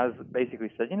guns. Guys basically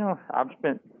said, I've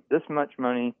spent this much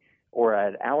money, or I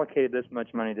had allocated this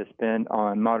much money to spend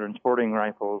on modern sporting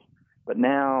rifles, but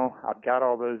now I've got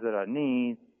all those that I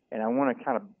need, and I want to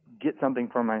kind of get something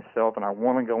for myself, and I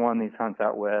want to go on these hunts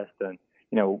out west, and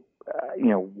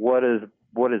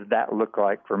what does that look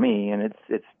like for me? And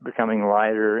it's becoming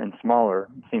lighter and smaller.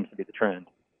 It seems to be the trend.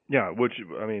 Yeah, which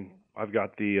I've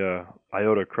got the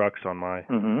Iota Crux on my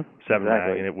 7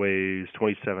 mag, and it weighs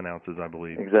 27 ounces, I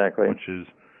believe. Exactly. Which is,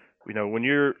 when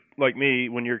you're like me,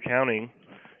 when you're counting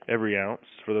every ounce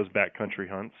for those backcountry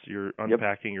hunts, you're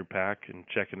unpacking your pack and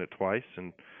checking it twice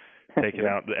and taking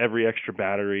out every extra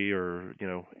battery or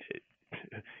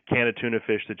can of tuna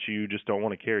fish that you just don't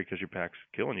want to carry because your pack's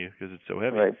killing you because it's so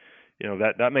heavy.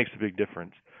 Right. That makes a big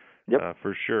difference. Yep.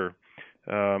 For sure.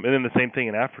 And then the same thing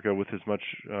in Africa with as much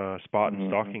spot and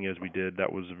stalking as we did.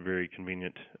 That was very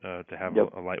convenient to have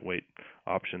a lightweight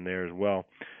option there as well.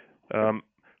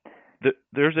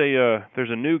 There's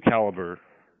a new caliber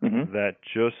that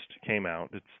just came out.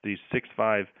 It's the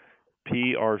 6.5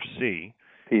 PRC.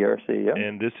 PRC, yeah.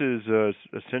 And this is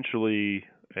essentially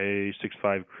a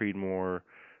 6.5 Creedmoor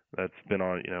that's been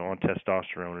on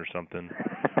testosterone or something.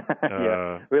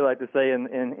 Yeah. We like to say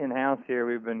in house here,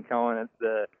 we've been calling it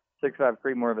the 6.5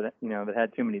 Creedmoor, but that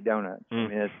had too many donuts. I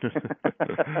mean,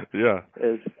 yeah.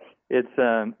 It's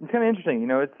kind of interesting.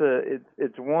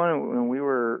 It's one when we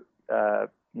were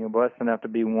blessed enough to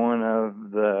be one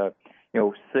of the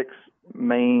 6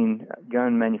 main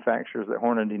gun manufacturers that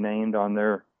Hornady named on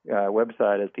their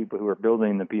website as people who are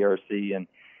building the PRC, and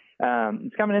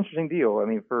it's kind of an interesting deal. I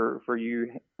mean, for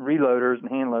you reloaders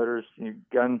and hand loaders, you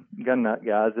gun nut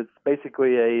guys, it's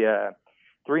basically a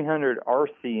 300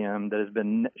 RCM that has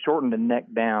been shortened and neck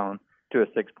down to a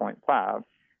 6.5.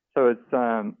 So it's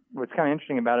what's kind of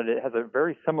interesting about it. It has a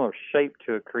very similar shape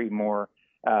to a Creedmoor,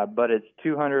 but it's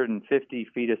 250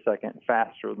 feet a second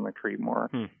faster than the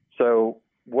Creedmoor. So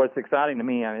what's exciting to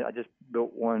me, I just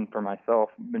built one for myself,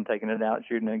 been taking it out,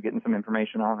 shooting it, getting some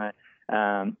information on it.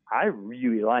 I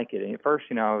really like it. And at first,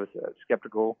 I was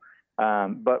skeptical,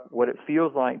 but what it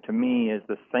feels like to me is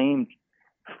the same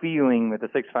feeling that the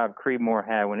 6.5 Creedmoor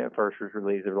had when it first was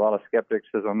released. There was a lot of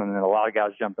skepticism, and then a lot of guys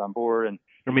jumped on board. And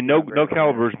no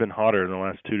caliber's been hotter in the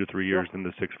last 2 to 3 years than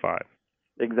the 6.5.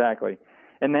 Exactly.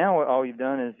 And now all you've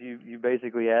done is you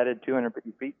basically added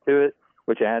 250 feet to it,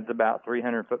 which adds about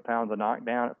 300 foot-pounds of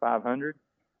knockdown at 500.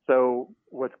 So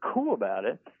what's cool about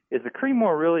it is the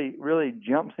Creedmoor really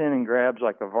jumps in and grabs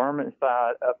like a varmint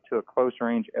side up to a close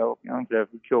range elk. I don't know if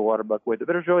you kill a water buck with it,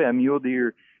 but it's really a mule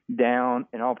deer down,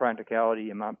 in all practicality,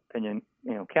 in my opinion,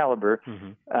 caliber.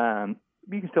 Mm-hmm.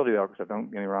 You can still do elk stuff,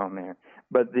 don't get me wrong there.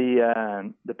 But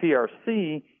the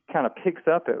PRC kind of picks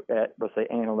up at let's say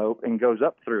antelope and goes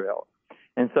up through elk.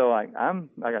 And so I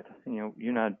got to, you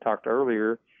and I talked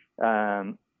earlier.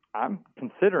 I'm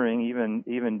considering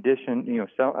even dishing,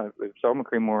 selling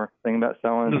Creedmoor, thinking about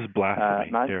selling. This is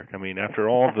blasphemy, Derek. I mean, after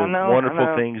all the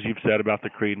wonderful things you've said about the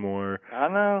Creedmoor, I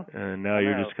know, and now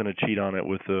you're just going to cheat on it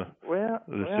with the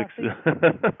six.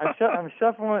 I'm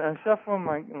shuffling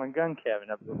my gun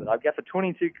cabinet up a little bit. I've got the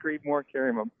 22 Creedmoor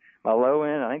carrying my low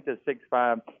end. I think the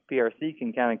 6.5 PRC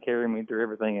can kind of carry me through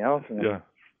everything else. And,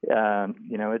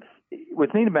 it's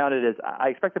what's neat about it is I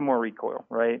expected more recoil,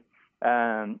 right?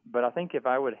 But I think if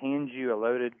I would hand you a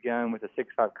loaded gun with a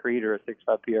 6.5 Creed or a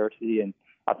 6.5 PRC, and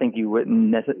I think you wouldn't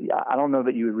necessarily, I don't know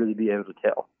that you would really be able to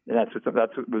tell. And that's what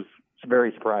was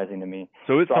very surprising to me.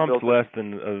 So it pumps less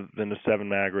than a 7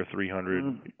 mag or a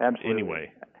 300 absolutely.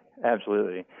 Anyway.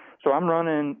 Absolutely. So I'm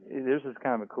running, this is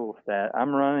kind of a cool stat.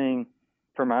 I'm running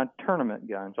for my tournament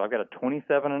gun. So I've got a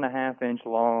 27.5 inch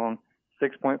long,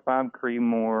 6.5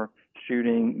 Creedmoor,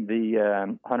 shooting the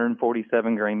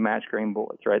 147 grain match grain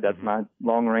bullets, right? That's my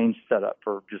long range setup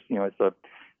for just, it's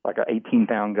like an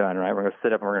 18-pound gun, right? We're going to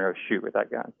sit up and we're going to go shoot with that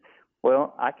gun.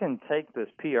 Well, I can take this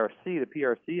PRC, the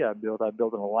PRC I built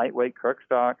in a lightweight Krug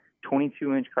stock,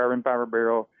 22-inch carbon fiber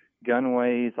barrel, gun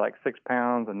weighs like 6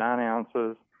 pounds and 9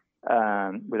 ounces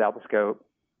without the scope,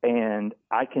 and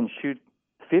I can shoot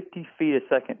 50 feet a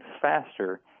second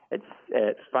faster at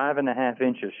 5.5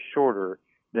 inches shorter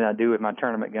than I do with my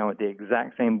tournament gun with the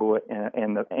exact same bullet,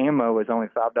 and the ammo is only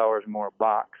 $5 more a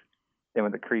box than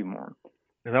with the Creedmoor.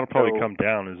 And that'll probably come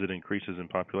down as it increases in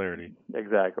popularity.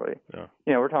 Exactly. Yeah.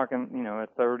 We're talking, a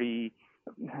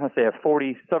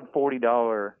sub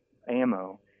 $40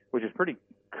 ammo, which is pretty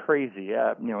crazy.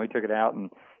 We took it out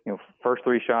and, first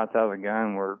 3 shots out of the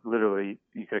gun were literally,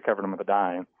 you could have covered them with a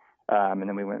dime. And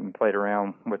then we went and played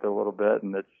around with it a little bit,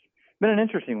 and it's been an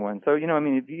interesting one. So,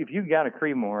 if you got a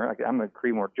Creedmoor, I'm a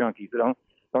Creedmoor junkie, so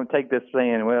don't take this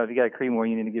saying, well, if you got a Creedmoor,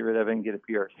 you need to get rid of it and get a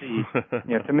PRC.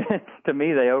 To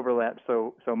me, they overlap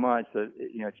so much that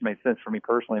it's made sense for me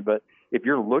personally. But if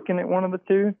you're looking at one of the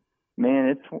two,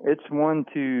 man, it's one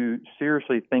to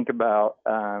seriously think about,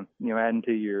 adding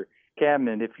to your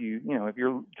cabinet. If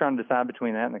you're trying to decide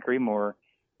between that and the Creedmoor,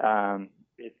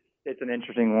 it's an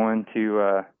interesting one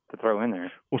to throw in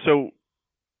there. Well, so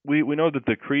we know that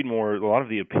the Creedmoor, a lot of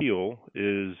the appeal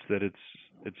is that it's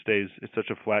such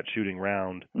a flat shooting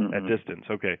round at distance.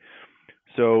 Okay,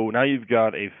 so now you've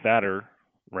got a fatter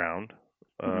round,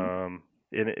 and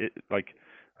it like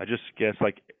I just guess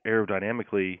like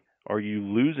aerodynamically, are you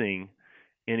losing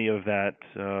any of that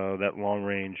long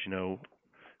range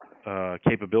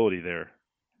capability there?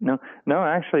 No,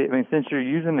 actually, since you're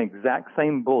using the exact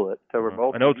same bullet, so we're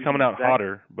both. I know it's coming out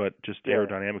hotter, but just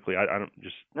aerodynamically, I don't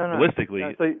just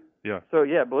ballistically.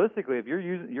 Ballistically, if you're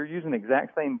using the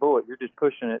exact same bullet, you're just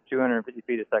pushing it 250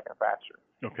 feet a second faster.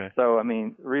 Okay. So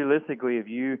realistically, if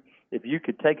you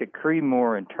could take a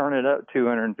Creedmoor and turn it up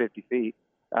 250 feet,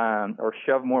 or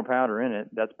shove more powder in it,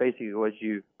 that's basically what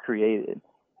you created.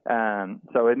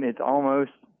 So it's almost,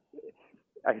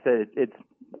 like I said, it's.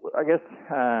 I guess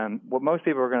what most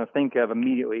people are going to think of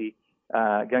immediately,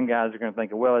 gun guys are going to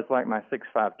think of, well, it's like my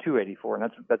 6.5 284,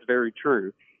 and that's very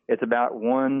true. It's about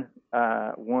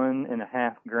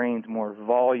 1.5 grains more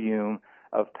volume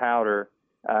of powder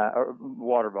or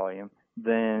water volume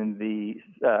than the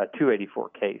 284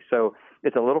 case. So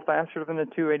it's a little faster than the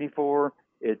 284.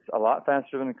 It's a lot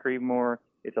faster than the Creedmoor.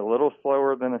 It's a little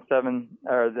slower than a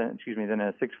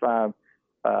 6.5.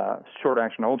 Short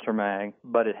action ultra mag,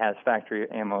 but it has factory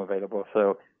ammo available.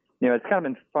 So, it's kind of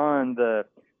been fun. The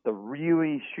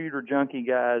really shooter junkie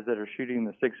guys that are shooting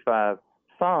the 6.5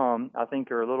 SOM, I think,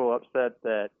 are a little upset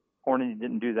that Hornady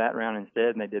didn't do that round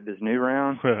instead, and they did this new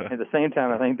round. At the same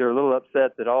time, I think they're a little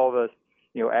upset that all of us,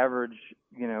 average,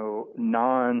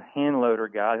 non-hand loader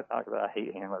guys, I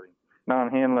hate hand loading,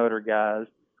 non-hand loader guys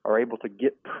are able to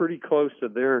get pretty close to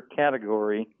their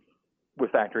category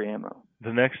with factory ammo.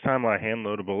 The next time I hand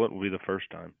load a bullet will be the first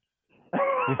time.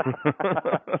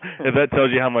 If that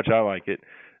tells you how much I like it.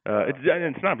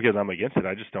 It's not because I'm against it.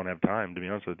 I just don't have time, to be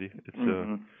honest with you. It's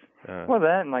well,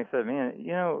 that, and like I said, man,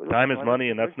 time is money,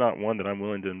 and that's not one that I'm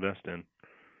willing to invest in.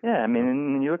 Yeah,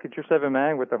 and you look at your 7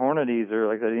 mag with the Hornadies, or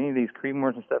like I said, any of these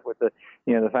Creedmoors and stuff with the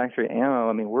the factory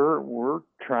ammo. We're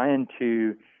trying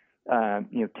to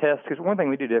test. Because one thing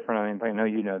we do different, I know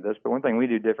you know this, but one thing we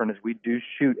do different is we do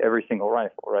shoot every single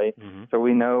rifle, right? Mm-hmm. So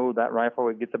we know that rifle,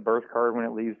 it gets a birth card when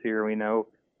it leaves here. We know,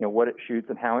 what it shoots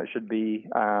and how it should be.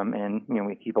 And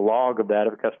we keep a log of that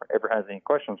if a customer ever has any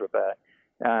questions with that.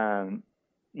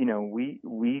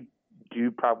 We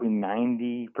do probably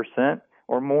 90%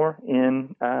 or more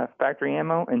in factory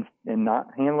ammo and not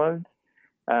hand loads.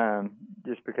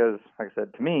 Just because, like I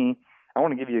said, to me, I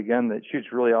want to give you a gun that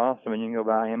shoots really awesome and you can go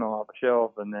buy ammo off the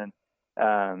shelf and then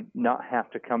not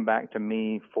have to come back to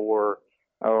me for,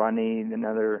 I need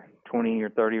another 20 or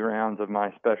 30 rounds of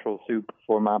my special soup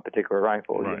for my particular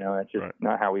rifle. Right. It's just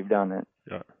not how we've done it.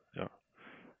 Yeah.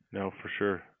 No, for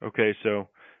sure. Okay, so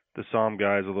the SOM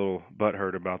guy's a little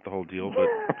butthurt about the whole deal, but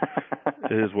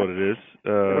it is what it is.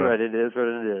 Right, it is what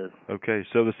it is. Okay,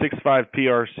 so the 6.5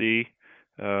 PRC,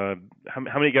 how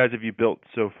many guys have you built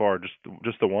so far?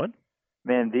 Just the one?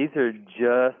 Man, these are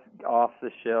just off the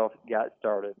shelf, got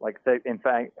started. In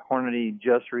fact, Hornady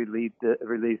just released this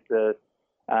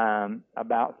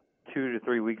about 2 to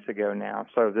 3 weeks ago now.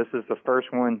 So this is the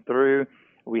first one through.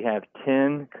 We have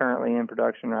 10 currently in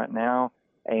production right now.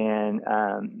 And,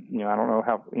 I don't know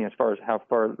how, as far as how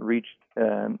far reached,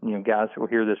 guys will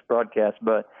hear this broadcast,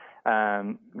 but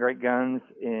Great Guns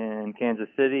in Kansas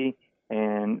City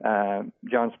and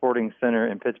John Sporting Center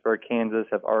in Pittsburgh, Kansas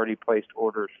have already placed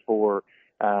orders for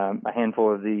a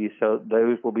handful of these. So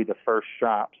those will be the first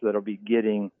shops that will be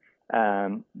getting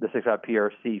the 6.5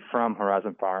 PRC from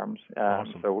Horizon Firearms.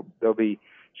 Awesome. So they'll be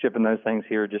shipping those things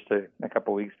here just a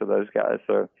couple weeks to those guys.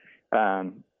 So,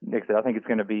 like I said, I think it's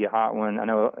going to be a hot one. I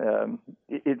know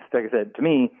it's like I said, to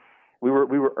me, we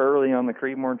were early on the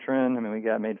Creedmoor trend. I mean, we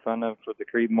got made fun of for the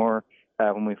Creedmoor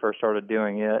when we first started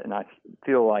doing it, and I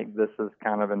feel like this is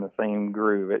kind of in the same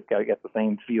groove. It's got to get the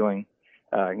same feeling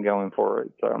going for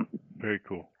it. So very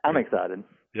cool. I'm excited.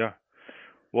 Yeah.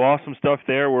 Well, awesome stuff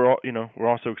there. We're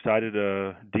also excited.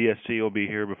 DSC will be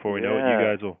here before we know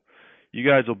it. You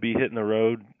guys will be hitting the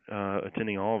road,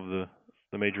 attending all of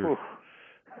the major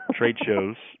trade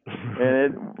shows.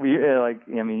 And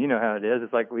you know how it is.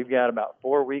 It's like we've got about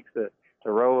 4 weeks to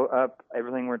roll up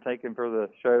everything we're taking for the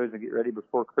shows and get ready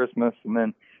before Christmas. And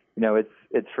then,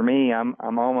 it's for me, I'm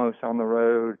almost on the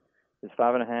road. It's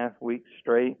 5.5 weeks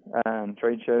straight,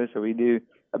 trade shows. So we do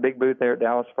a big booth there at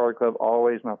Dallas Safari Club,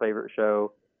 always my favorite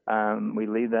show. We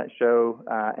lead that show.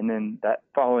 And then that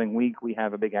following week, we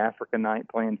have a big Africa night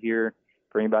planned here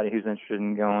for anybody who's interested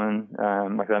in going.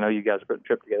 I know you guys are putting a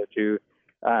trip together too.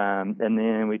 And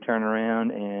then we turn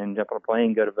around and jump on a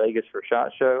plane, go to Vegas for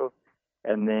SHOT Show.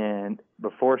 And then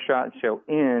before SHOT Show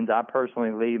ends, I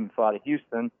personally leave and fly to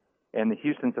Houston. And the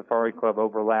Houston Safari Club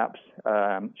overlaps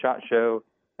SHOT Show.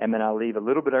 And then I leave a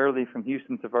little bit early from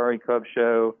Houston Safari Club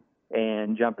show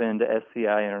and jump into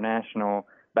SCI International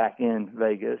back in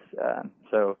Vegas.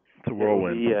 So it's a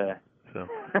whirlwind.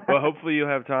 Well, hopefully you'll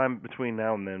have time between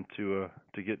now and then to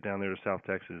get down there to South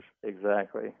Texas.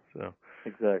 Exactly. So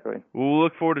exactly. We'll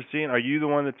look forward to seeing. Are you the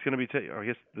one that's going to be I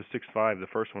guess the 6.5, the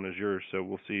first one is yours. So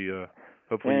we'll see.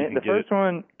 Hopefully you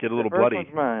can get a little bloody. The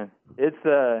first one's mine.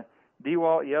 It's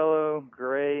DeWalt yellow,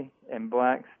 gray, and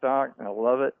black stock, and I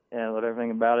love it, and I love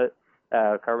everything about it.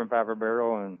 Carbon fiber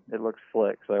barrel, and it looks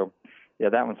slick. So, yeah,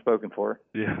 that one's spoken for.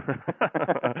 Yeah.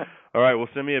 All right. Well,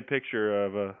 send me a picture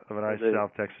of a nice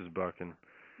South Texas buck, and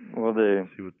we'll do.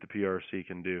 See what the PRC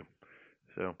can do.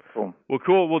 So cool. Well,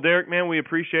 cool. Well, Derek, man, we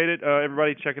appreciate it.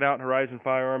 Everybody, check it out. Horizon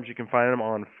Firearms. You can find them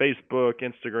on Facebook,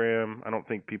 Instagram. I don't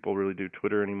think people really do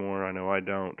Twitter anymore. I know I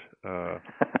don't.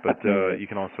 But you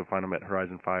can also find them at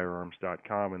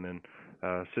horizonfirearms.com, and then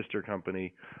sister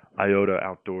company Iota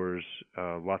Outdoors.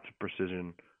 Lots of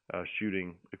precision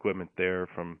shooting equipment there,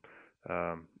 from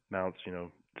mounts,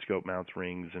 scope mounts,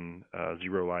 rings, and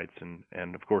zero lights,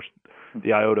 and of course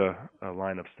the Iota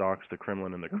line of stocks, the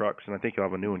Kremlin and the Crux, and I think you'll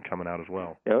have a new one coming out as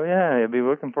well. Oh yeah, you'll be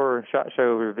looking for a SHOT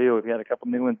Show reveal. We've got a couple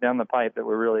new ones down the pipe that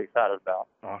we're really excited about.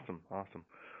 Awesome.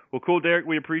 Well, cool, Derek.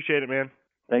 We appreciate it, man.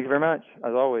 Thank you very much,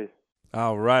 as always.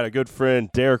 All right, a good friend,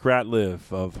 Derek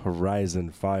Ratliff of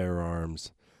Horizon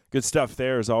Firearms. Good stuff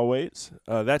there, as always.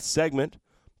 That segment,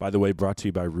 by the way, brought to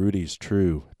you by Rudy's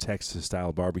True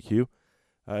Texas-style barbecue.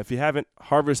 If you haven't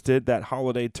harvested that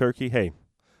holiday turkey, hey,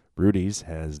 Rudy's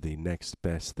has the next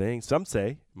best thing. Some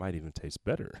say it might even taste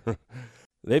better.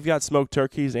 They've got smoked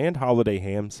turkeys and holiday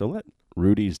ham, so let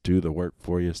Rudy's do the work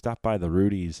for you. Stop by the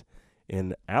Rudy's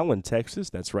in Allen, Texas.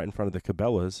 That's right in front of the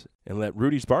Cabela's. And let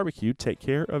Rudy's Barbecue take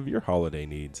care of your holiday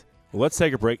needs. Well, let's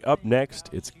take a break. Up next,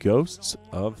 it's Ghosts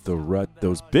of the Rut.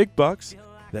 Those big bucks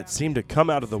that seem to come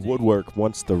out of the woodwork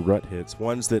once the rut hits,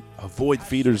 ones that avoid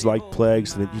feeders like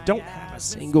plagues that you don't have a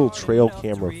single trail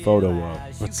camera photo of.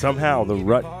 But somehow the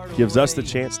rut gives us the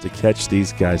chance to catch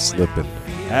these guys slipping,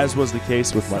 as was the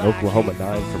case with my Oklahoma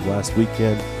 9 from last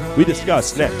weekend. We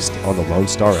discuss next on the Lone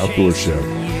Star Outdoor Show.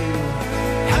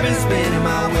 I've been spinning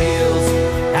my wheels,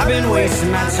 I've been wasting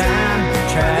my time,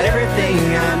 tried everything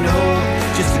I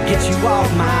know just to get you off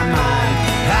my mind.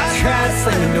 I tried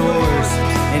slamming doors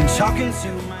and talking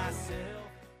to myself.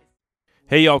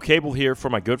 Hey y'all, Cable here for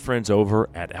my good friends over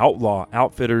at Outlaw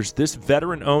Outfitters. This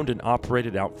veteran-owned and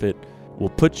operated outfit will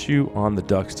put you on the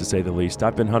ducks, to say the least.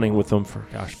 I've been hunting with them for,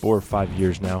 4 or 5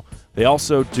 years now. They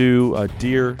also do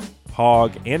deer,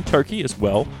 hog, and turkey as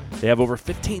well. They have over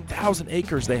 15,000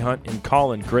 acres they hunt in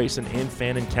Collin, Grayson, and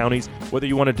Fannin counties. Whether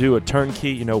you want to do a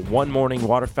turnkey, one morning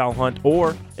waterfowl hunt,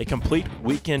 or a complete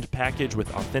weekend package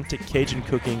with authentic Cajun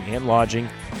cooking and lodging,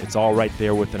 it's all right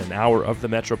there within an hour of the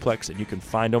Metroplex, and you can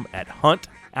find them at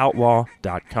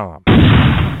huntoutlaw.com.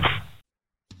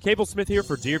 Cable Smith here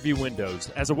for Deerview Windows.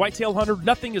 As a whitetail hunter,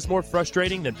 nothing is more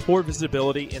frustrating than poor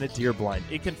visibility in a deer blind.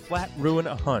 It can flat ruin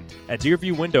a hunt. At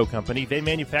Deerview Window Company, they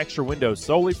manufacture windows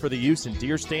solely for the use in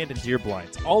deer stand and deer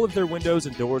blinds. All of their windows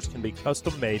and doors can be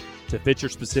custom made to fit your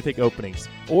specific openings.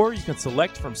 Or you can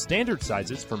select from standard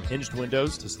sizes, from hinged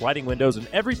windows to sliding windows and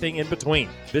everything in between.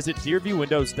 Visit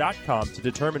DeerviewWindows.com to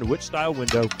determine which style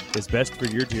window is best for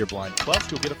your deer blind. Plus,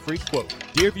 you'll get a free quote.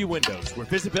 Deerview Windows, where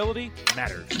visibility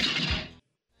matters.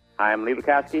 Hi, I'm Lee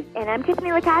Lukowski. And I'm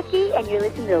Tiffany Lukowski, and you're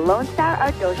listening to the Lone Star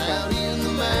Outdoor Show. Out in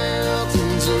the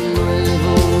mountains of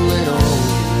Nuevo León.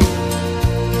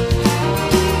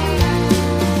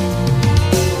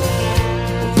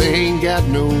 They ain't got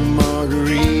no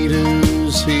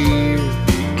margaritas here,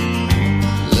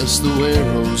 unless the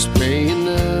warehouse pay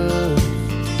enough.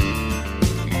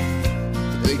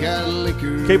 They got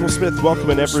liquor. Cable Smith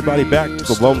welcoming everybody back to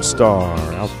the Lone Star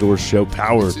Outdoor Show,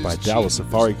 powered by Dallas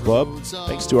Safari Club.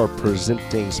 Thanks to our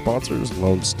presenting sponsors,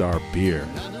 Lone Star Beer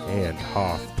and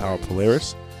Hoff Power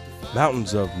Polaris.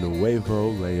 Mountains of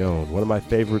Nuevo León, one of my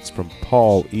favorites from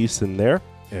Paul Eason there,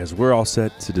 as we're all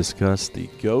set to discuss the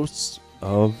ghosts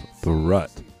of the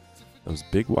rut. Those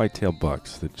big whitetail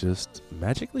bucks that just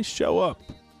magically show up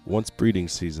once breeding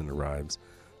season arrives.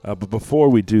 But before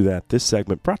we do that, this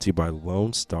segment brought to you by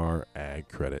Lone Star Ag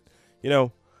Credit.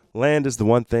 Land is the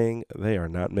one thing they are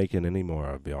not making any more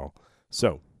of, y'all.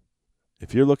 So,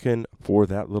 if you're looking for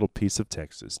that little piece of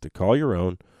Texas to call your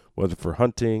own, whether for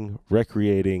hunting,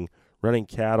 recreating, running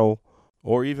cattle,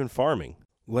 or even farming,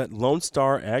 let Lone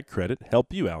Star Ag Credit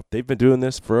help you out. They've been doing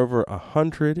this for over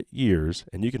 100 years,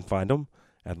 and you can find them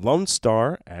at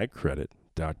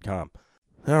LoneStarAgCredit.com.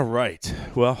 All right,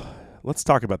 well, let's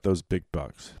talk about those big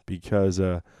bucks, because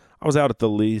I was out at the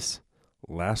lease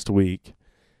last week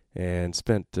and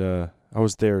I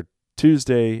was there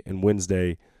Tuesday and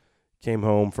Wednesday, came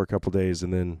home for a couple days,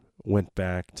 and then went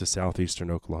back to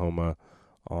southeastern Oklahoma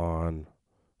on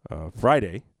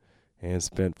Friday and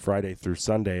spent Friday through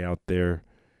Sunday out there.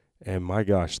 And my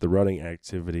gosh, the rutting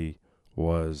activity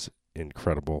was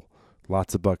incredible.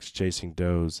 Lots of bucks chasing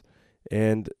does,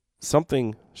 and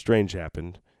something strange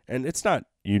happened. And it's not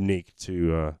unique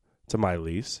to my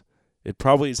lease. It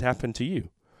probably has happened to you,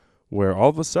 where all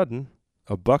of a sudden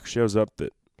a buck shows up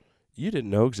that you didn't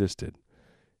know existed.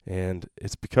 And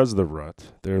it's because of the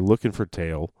rut. They're looking for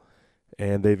tail,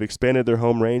 and they've expanded their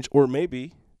home range. Or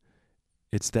maybe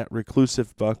it's that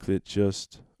reclusive buck that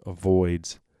just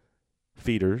avoids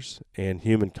feeders and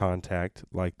human contact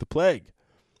like the plague.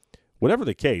 Whatever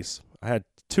the case, I had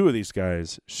 2 of these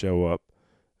guys show up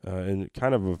in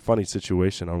kind of a funny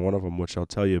situation on one of them, which I'll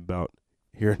tell you about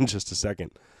here in just a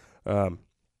second.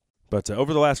 But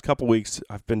over the last couple weeks,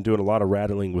 I've been doing a lot of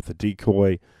rattling with the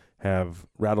decoy, have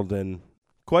rattled in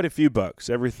quite a few bucks,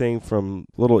 everything from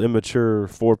little immature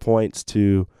 4 points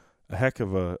to a heck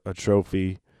of a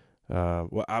trophy.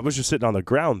 Well, I was just sitting on the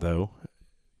ground, though,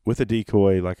 with a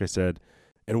decoy, like I said,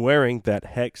 and wearing that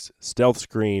Hex Stealth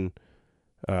Screen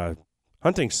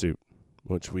hunting suit,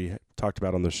 which we talked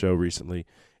about on the show recently.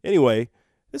 Anyway,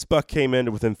 this buck came in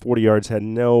to within 40 yards, had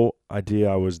no idea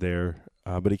I was there,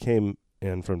 but he came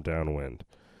in from downwind.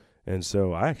 And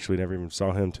so I actually never even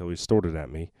saw him till he snorted at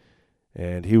me.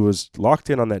 And he was locked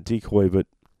in on that decoy, but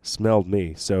smelled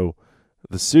me. So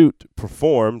the suit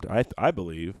performed, I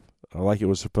believe, like it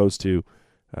was supposed to.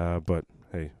 But,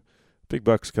 hey, big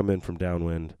bucks come in from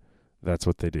downwind. That's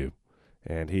what they do.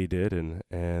 And he did, and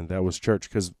that was church,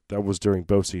 because that was during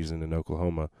bow season in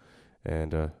Oklahoma.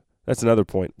 And that's another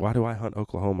point. Why do I hunt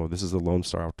Oklahoma? This is the Lone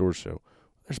Star Outdoor Show.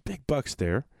 There's big bucks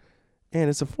there, and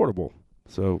it's affordable.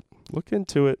 So look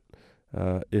into it.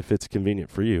 if it's convenient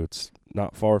for you. It's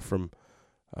not far from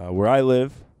where I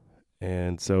live,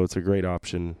 and so it's a great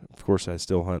option. Of course, I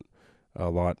still hunt a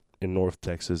lot in North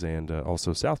Texas and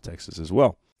also South Texas as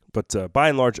well. But by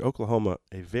and large, Oklahoma,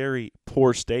 a very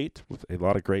poor state with a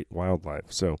lot of great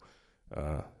wildlife. So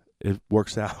it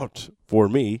works out for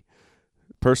me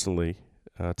personally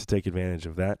to take advantage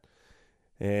of that.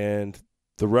 And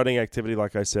the rutting activity,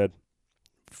 like I said,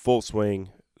 full swing.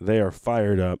 They are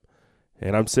fired up.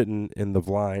 And I'm sitting in the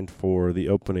blind for the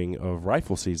opening of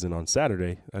rifle season on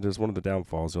Saturday. That is one of the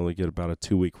downfalls. You only get about a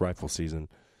 2-week rifle season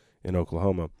in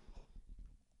Oklahoma.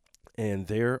 And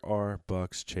there are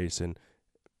bucks chasing.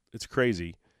 It's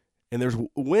crazy. And there's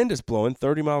wind is blowing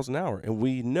 30 miles an hour. And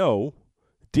we know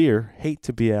deer hate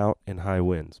to be out in high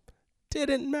winds.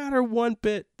 Didn't matter one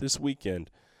bit this weekend.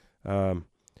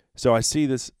 So I see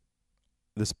this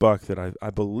buck that I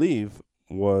believe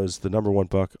was the number 1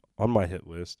 buck on my hit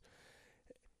list.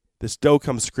 This doe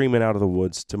comes screaming out of the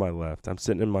woods to my left. I'm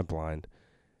sitting in my blind.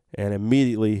 And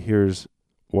immediately here's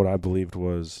what I believed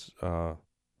was the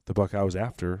buck I was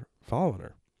after following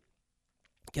her.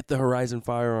 Get the Horizon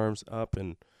firearms up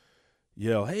and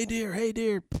yell, "Hey deer, hey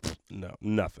deer." No,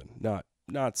 nothing.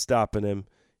 Not stopping him.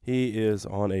 He is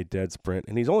on a dead sprint,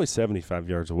 and he's only 75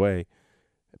 yards away.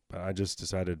 But I just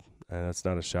decided that's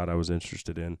not a shot I was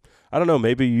interested in. I don't know.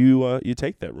 Maybe you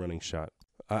take that running shot.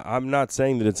 I'm not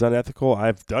saying that it's unethical.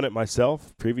 I've done it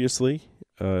myself previously.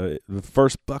 The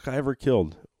first buck I ever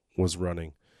killed was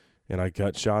running, and I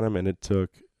gut shot him, and it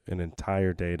took an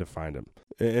entire day to find him.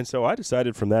 And so I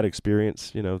decided from that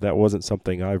experience, that wasn't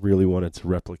something I really wanted to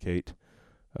replicate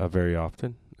very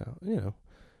often.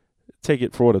 Take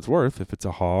it for what it's worth. If it's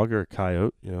a hog or a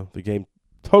coyote, the game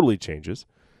totally changes.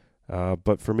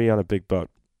 But for me on a big buck,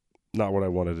 not what I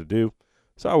wanted to do.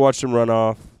 So I watched him run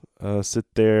off, sit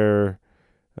there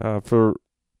for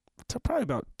probably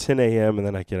about 10 a.m., and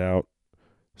then I get out,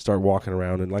 start walking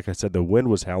around. And like I said, the wind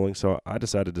was howling, so I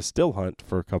decided to still hunt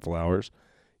for a couple hours.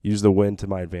 Use the wind to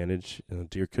my advantage.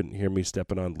 Deer couldn't hear me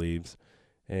stepping on leaves.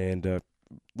 And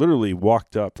literally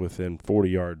walked up within 40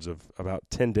 yards of about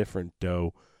 10 different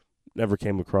doe. Never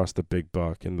came across the big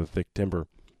buck in the thick timber.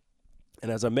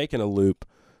 And as I'm making a loop,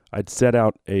 I'd set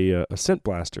out a scent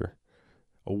blaster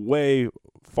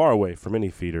far away from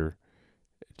any feeder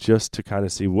just to kind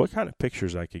of see what kind of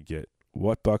pictures I could get,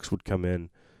 what bucks would come in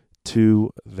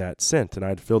to that scent. And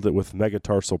I'd filled it with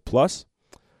Megatarsal Plus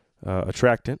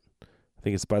attractant. I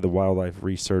think it's by the Wildlife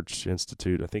Research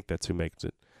Institute. I think that's who makes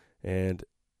it. And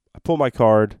I pull my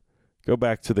card, go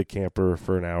back to the camper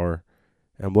for an hour,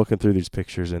 and I'm looking through these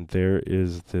pictures, and there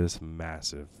is this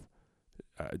massive,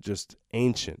 just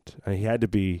ancient. He had to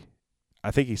be,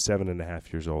 I think he's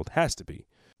 7.5 years old. Has to be.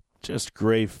 Just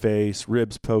gray face,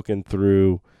 ribs poking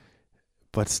through,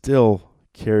 but still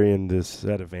carrying this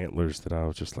set of antlers that I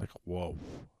was just like, whoa.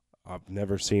 I've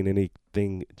never seen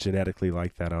anything genetically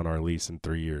like that on our lease in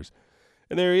 3 years.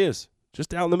 And there he is,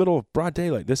 just out in the middle of broad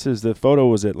daylight. The photo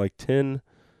was at like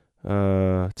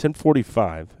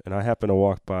 10:45, and I happened to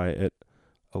walk by at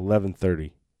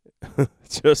 11:30.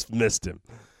 Just missed him.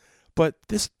 But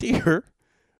this deer,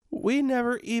 we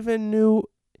never even knew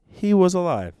he was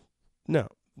alive. No,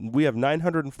 we have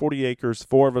 940 acres.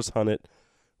 4 of us hunt it.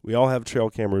 We all have trail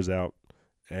cameras out,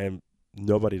 and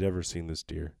nobody had ever seen this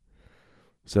deer.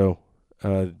 So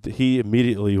he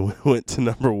immediately went to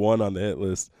number 1 on the hit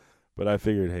list. But I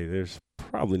figured, hey, there's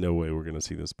probably no way we're going to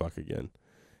see this buck again.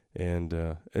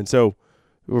 And so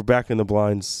we're back in the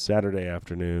blinds Saturday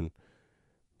afternoon,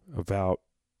 about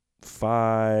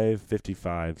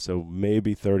 5:55, so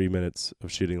maybe 30 minutes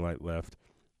of shooting light left.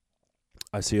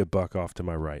 I see a buck off to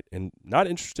my right, and not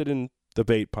interested in the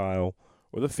bait pile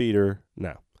or the feeder.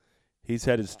 No, he's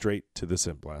headed straight to the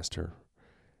scent blaster.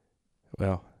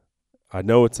 Well, I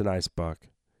know it's a nice buck,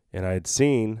 and I had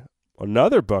seen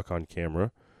another buck on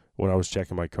camera when I was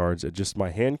checking my cards at just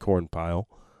my hand corn pile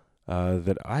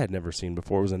that I had never seen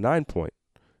before. It was a 9-point,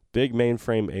 big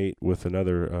mainframe 8 with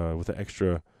another with an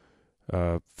extra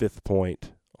 5th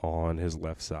point on his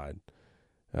left side.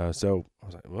 So I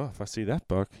was like, well, if I see that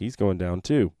buck, he's going down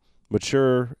too.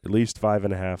 Mature, at least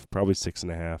 5.5, probably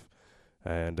 6.5.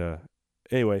 And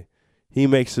anyway, he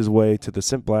makes his way to the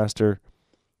scent blaster.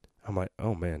 I'm like,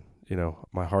 oh man,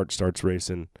 my heart starts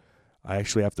racing. I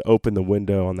actually have to open the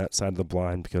window on that side of the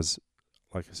blind because,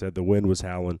 like I said, the wind was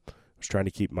howling. I was trying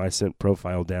to keep my scent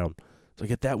profile down. So I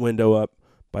get that window up.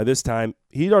 By this time,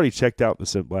 he'd already checked out the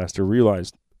scent blaster,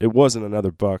 realized it wasn't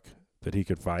another buck that he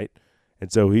could fight.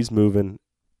 And so he's moving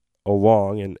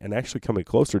along and actually coming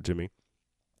closer to me.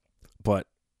 But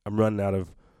I'm running out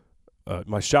of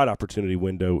my shot opportunity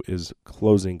window is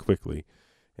closing quickly.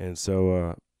 And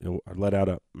so I let out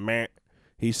a meh.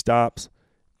 He stops,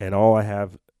 and all I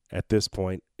have at this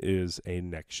point is a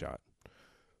neck shot.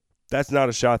 That's not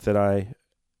a shot that I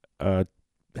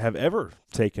have ever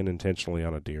taken intentionally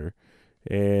on a deer,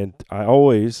 and I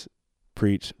always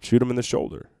preach, shoot them in the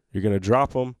shoulder. You're going to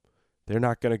drop them. They're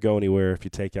not going to go anywhere if you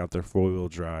take out their four-wheel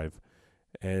drive.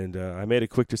 And I made a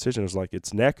quick decision. I was like,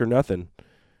 it's neck or nothing.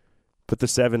 Put the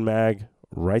 7 mag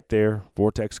right there,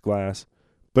 Vortex glass.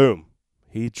 Boom.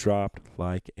 He dropped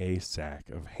like a sack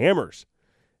of hammers.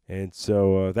 And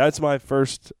so that's my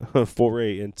first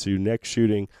foray into neck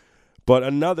shooting. But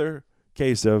another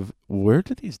case of where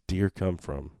did these deer come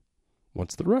from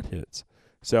once the rut hits?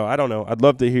 So I don't know. I'd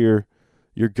love to hear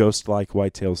your ghost-like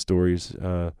whitetail stories.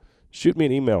 Shoot me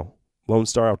an email,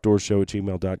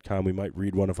 LoneStarOutdoorsShow@gmail.com. We might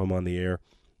read one of them on the air.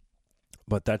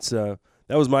 But that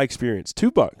was my experience.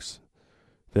 2 bucks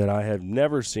that I have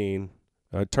never seen.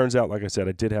 It turns out, like I said,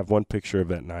 I did have one picture of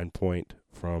that 9-point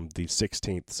from the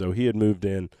 16th. So he had moved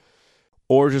in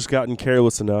or just gotten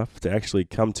careless enough to actually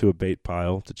come to a bait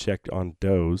pile to check on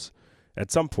does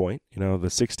at some point, the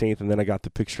 16th. And then I got the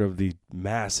picture of the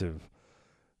massive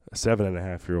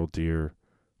 7.5-year-old deer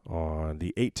on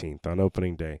the 18th on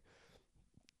opening day.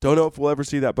 Don't know if we'll ever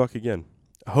see that buck again.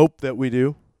 Hope that we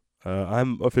do.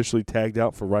 I'm officially tagged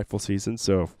out for rifle season,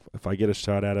 so if I get a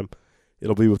shot at him,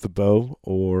 it'll be with the bow,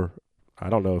 or I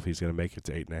don't know if he's going to make it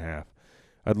to 8.5.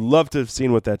 I'd love to have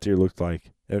seen what that deer looked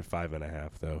like at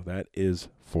 5.5, though. That is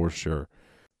for sure.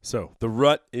 So the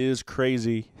rut is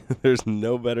crazy. There's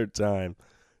no better time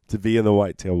to be in the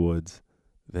whitetail woods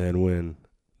than when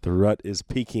the rut is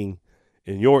peaking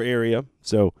in your area.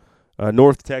 So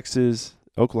North Texas,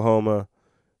 Oklahoma,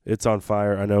 it's on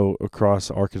fire. I know across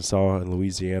Arkansas and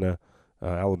Louisiana,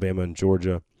 Alabama and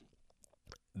Georgia,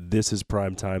 this is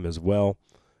prime time as well.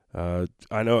 I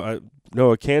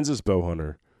know a Kansas bow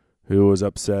hunter who was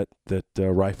upset that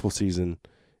rifle season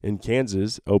in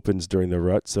Kansas opens during the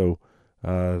rut, so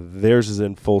theirs is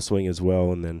in full swing as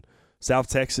well. And then South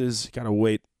Texas, got to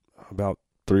wait about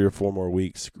 3 or 4 more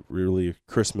weeks. Really,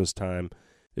 Christmas time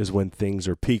is when things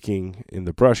are peaking in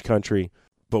the brush country.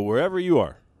 But wherever you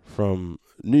are, from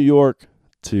New York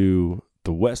to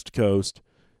the West Coast,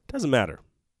 doesn't matter.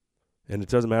 And it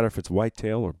doesn't matter if it's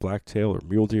whitetail or blacktail or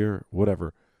mule deer or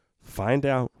whatever. Find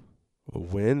out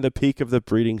when the peak of the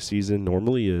breeding season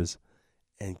normally is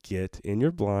and get in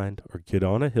your blind or get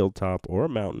on a hilltop or a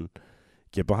mountain,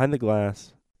 get behind the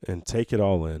glass and take it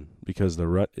all in, because the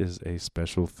rut is a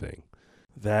special thing.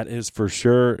 That is for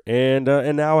sure. And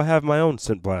now I have my own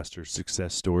Scent Blaster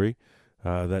success story.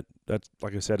 That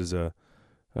like I said, is a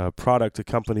product, a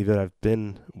company that I've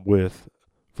been with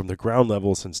from the ground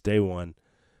level since day one.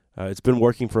 It's been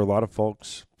working for a lot of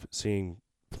folks, seeing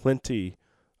plenty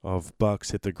of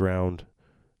bucks hit the ground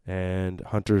and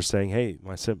hunters saying, hey,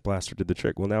 my Scent Blaster did the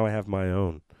trick. Well, now I have my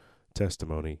own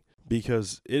testimony,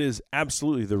 because it is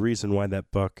absolutely the reason why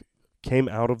that buck came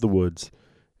out of the woods.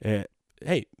 And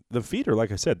hey, the feeder,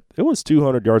 like I said, it was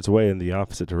 200 yards away in the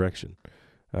opposite direction.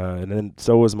 And then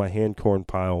so was my hand corn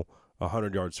pile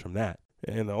 100 yards from that.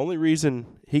 And the only reason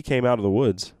he came out of the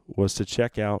woods was to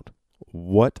check out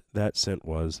what that scent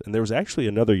was. And there was actually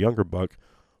another younger buck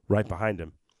right behind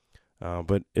him.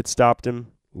 But it stopped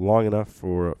him long enough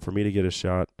for me to get a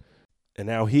shot. And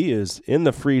now he is in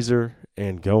the freezer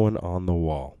and going on the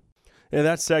wall. And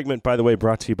that segment, by the way,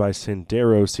 brought to you by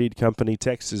Sendero Seed Company,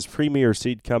 Texas' premier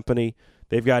seed company.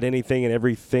 They've got anything and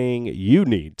everything you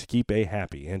need to keep a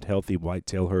happy and healthy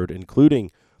whitetail herd,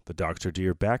 including the Dr.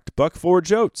 Deer-backed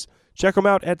Buckforge Oats. Check them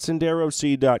out at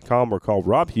SenderoSeed.com or call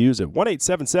Rob Hughes at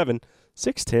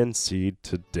 1-877-610-SEED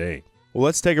today. Well,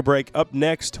 let's take a break. Up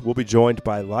next, we'll be joined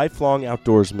by lifelong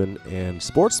outdoorsman and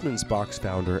Sportsman's Box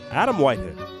founder Adam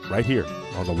Whitehead, right here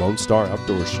on the Lone Star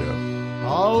Outdoors Show.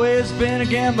 Always been a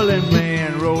gambling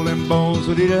man, rolling bones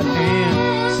with either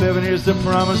hand. 7 years to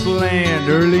promised land,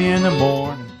 early in the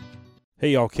morning.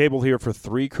 Hey, y'all, Cable here for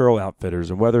 3 Curl Outfitters.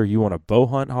 And whether you want to bow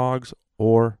hunt hogs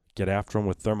or get after them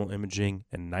with thermal imaging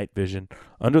and night vision,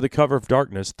 under the cover of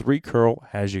darkness, 3 Curl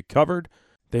has you covered.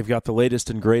 They've got the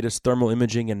latest and greatest thermal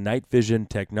imaging and night vision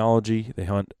technology. They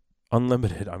hunt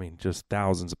unlimited, just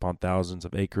thousands upon thousands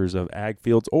of acres of ag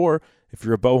fields. Or if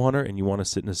you're a bow hunter and you want to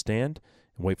sit in a stand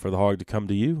and wait for the hog to come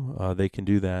to you, they can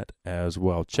do that as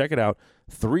well. Check it out,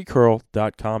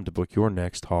 3curl.com to book your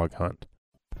next hog hunt.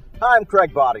 Hi, I'm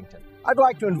Craig Boddington. I'd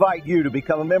like to invite you to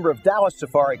become a member of Dallas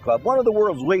Safari Club, one of the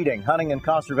world's leading hunting and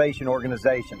conservation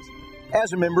organizations.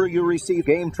 As a member, you'll receive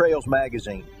Game Trails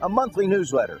magazine, a monthly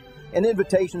newsletter, and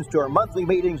invitations to our monthly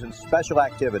meetings and special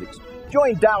activities.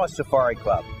 Join Dallas Safari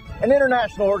Club, an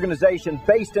international organization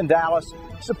based in Dallas,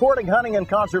 supporting hunting and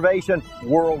conservation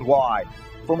worldwide.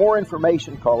 For more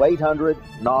information, call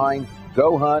 800-9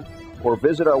 go hunt, or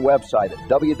visit our website at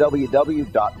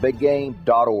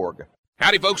www.biggame.org.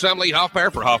 Howdy, folks. I'm Lee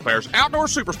Hoffpauir for Hoffpaur's Outdoor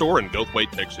Superstore in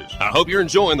Goldthwaite, Texas. I hope you're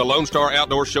enjoying the Lone Star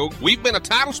Outdoor Show. We've been a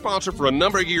title sponsor for a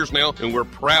number of years now, and we're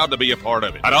proud to be a part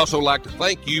of it. I'd also like to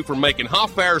thank you for making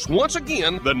Hoffpaur's once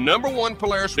again the #1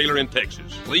 Polaris dealer in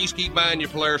Texas. Please keep buying your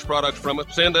Polaris products from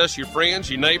us. Send us your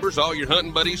friends, your neighbors, all your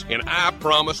hunting buddies, and I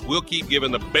promise we'll keep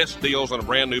giving the best deals on a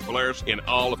brand new Polaris in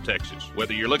all of Texas.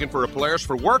 Whether you're looking for a Polaris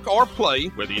for work or play,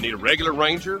 whether you need a regular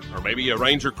Ranger or maybe a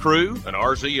Ranger Crew, an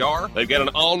RZR, they've got an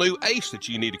all-new Ace that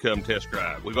you need to come test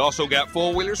drive. We've also got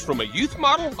four-wheelers from a youth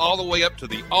model all the way up to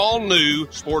the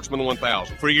all-new Sportsman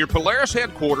 1000. For your Polaris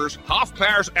headquarters,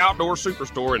 Hoffpaur's Outdoor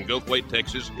Superstore in Goldthwaite,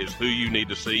 Texas is who you need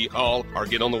to see, call, or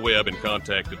get on the web and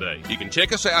contact today. You can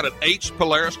check us out at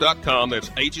hpolaris.com. That's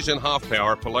H is in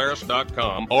Hoffpauir,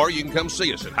 Polaris.com. Or you can come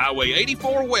see us at Highway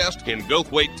 84 West in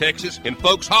Goldthwaite, Texas. And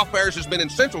folks, Hoffpaur's has been in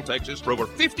Central Texas for over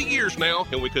 50 years now,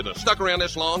 and we couldn't have stuck around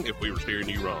this long if we were steering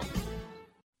you wrong.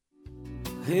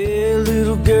 Hey,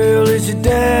 little girl, is your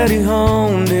daddy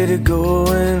home? Did he go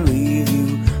and leave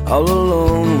you all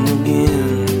alone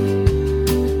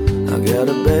again? I got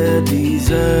a bad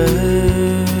desire.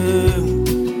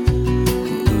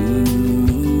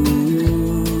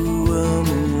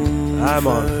 I'm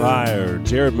on fire.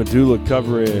 Jared Medulla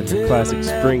covering the classic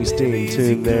Springsteen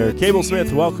tune there. Cable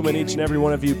Smith welcoming each and every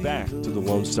one of you back to the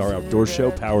Lone Star Outdoor Show,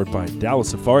 powered by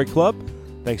Dallas Safari Club.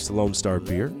 Thanks to Lone Star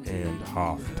Beer and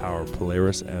Hoffpauir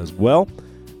Polaris as well.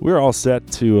 We're all set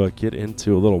to get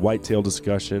into a little whitetail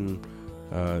discussion.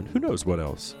 Who knows what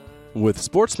else? With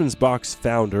Sportsman's Box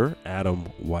founder Adam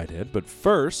Whitehead. But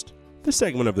first, this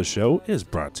segment of the show is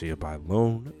brought to you by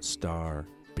Lone Star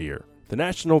Beer, the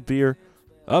national beer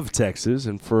of Texas.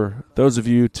 And for those of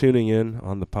you tuning in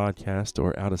on the podcast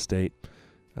or out of state,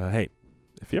 hey,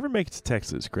 if you ever make it to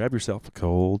Texas, grab yourself a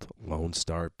cold Lone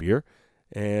Star Beer.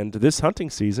 And this hunting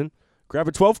season, grab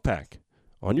a 12-pack.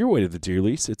 On your way to the deer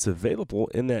lease, it's available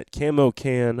in that camo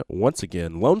can. Once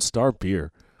again, Lone Star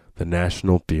Beer, the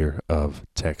national beer of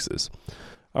Texas.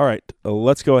 All right,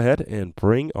 let's go ahead and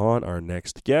bring on our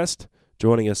next guest.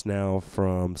 Joining us now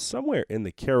from somewhere in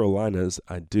the Carolinas,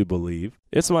 I do believe.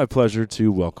 It's my pleasure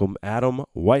to welcome Adam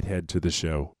Whitehead to the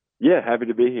show. Yeah, happy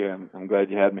to be here. I'm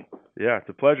glad you had me. Yeah, it's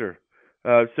a pleasure.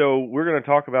 So we're going to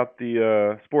talk about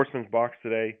the Sportsman's Box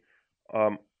today.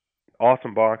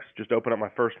 Awesome box. Just open up my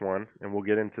first one, and we'll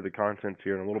get into the contents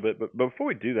here in a little bit. But before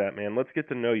we do that, man, let's get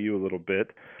to know you a little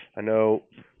bit. I know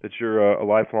that you're a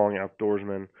lifelong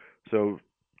outdoorsman, so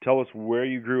tell us where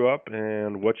you grew up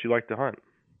and what you like to hunt.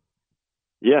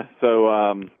 Yeah, so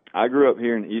I grew up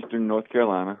here in eastern North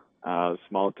Carolina,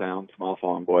 small town, small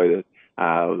farm boy that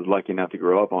I was lucky enough to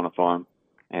grow up on a farm.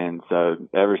 And so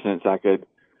ever since I could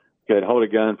hold a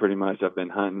gun, pretty much, I've been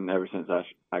hunting. Ever since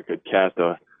I could cast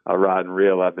a rod and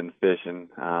reel, I've been fishing.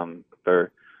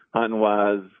 For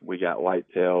hunting-wise, we got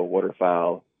whitetail,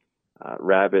 waterfowl,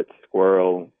 rabbit,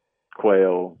 squirrel,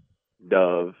 quail,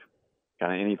 dove,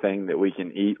 kind of anything that we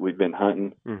can eat, we've been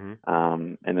hunting.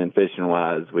 Mm-hmm. And then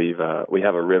fishing-wise, we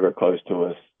have a river close to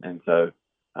us, and so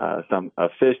a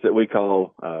fish that we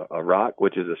call a rock,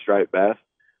 which is a striped bass,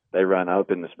 they run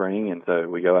up in the spring, and so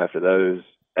we go after those.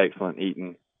 Excellent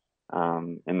eating.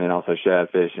 And then also shad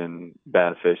fishing,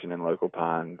 bass fishing in local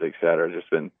ponds, et cetera. Just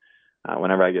been,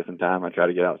 whenever I get some time, I try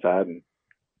to get outside and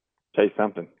chase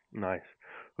something. Nice.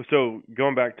 So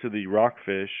going back to the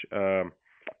rockfish,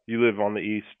 you live on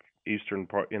the eastern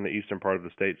part of the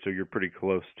state, so you're pretty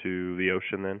close to the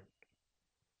ocean then?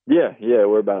 Yeah,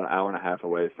 we're about an hour and a half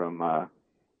away from the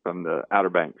Outer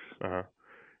Banks. Uh-huh.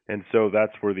 And so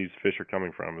that's where these fish are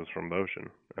coming from, is from the ocean,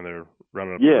 and they're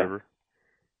running up the river?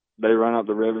 They run up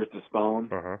the rivers to spawn,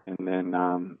 and then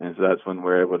and so that's when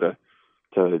we're able to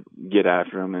get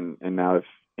after them. And now, if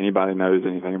anybody knows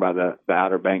anything about the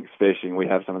Outer Banks fishing, we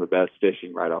have some of the best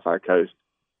fishing right off our coast,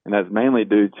 and that's mainly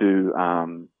due to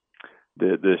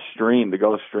the stream. The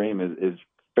Gulf Stream is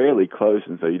fairly close,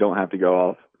 and so you don't have to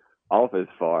go off as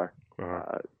far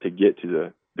to get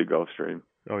to the Gulf Stream.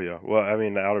 Oh yeah, well, I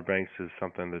mean, the Outer Banks is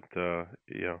something that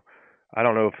I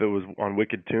don't know if it was on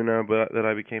Wicked Tuna, but that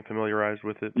I became familiarized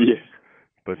with it. Yeah.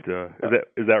 But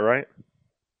is that right?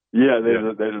 Yeah,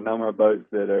 there's a number of boats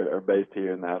that are based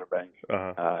here in the Outer Banks,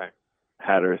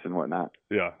 Hatteras and whatnot.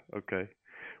 Yeah. Okay.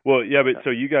 Well, yeah, but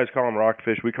so you guys call them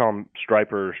rockfish, we call them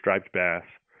striper or striped bass,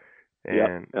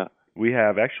 and we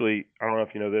have actually, I don't know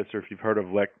if you know this or if you've heard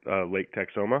of Lake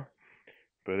Texoma,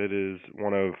 but it is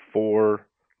one of 4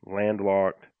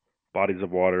 landlocked bodies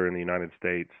of water in the United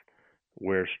States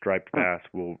where striped bass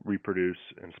will reproduce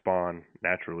and spawn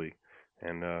naturally.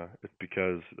 And it's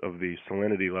because of the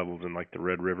salinity levels in like the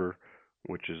Red River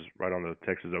which is right on the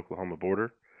Texas-Oklahoma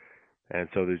border. And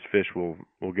so these fish will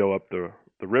go up the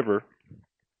river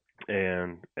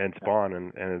and spawn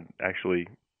and actually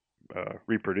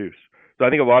reproduce. So I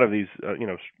think a lot of these,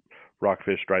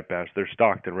 rockfish, striped bass, they're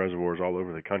stocked in reservoirs all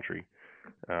over the country,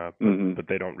 but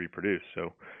they don't reproduce.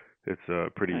 So it's a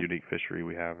pretty unique fishery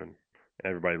we have, and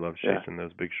everybody loves chasing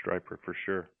those big striper for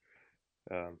sure.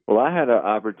 Well, I had an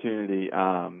opportunity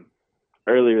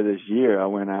earlier this year. I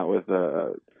went out with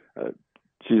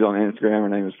she's on Instagram. Her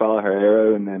name is Follow Her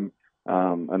Arrow, and then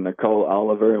Nicole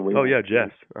Oliver. And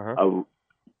Jess.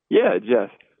 Jess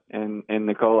and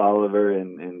Nicole Oliver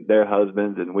and their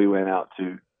husbands, and we went out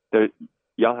to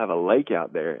y'all have a lake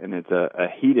out there, and it's a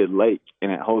heated lake,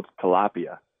 and it holds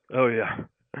tilapia. Oh yeah.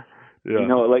 You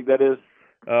know what lake that is?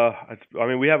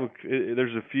 We have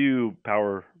there's a few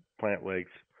power plant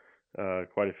lakes,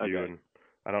 quite a few, and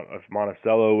I don't know if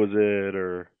Monticello was it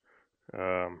or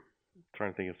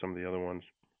trying to think of some of the other ones.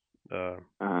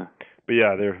 But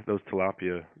yeah, those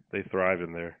tilapia, they thrive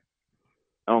in there.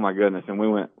 Oh my goodness! And we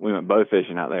went bow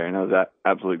fishing out there, and it was an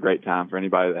absolute great time for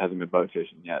anybody that hasn't been bow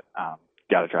fishing yet.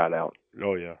 Got to try it out.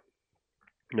 Oh yeah,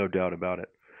 no doubt about it.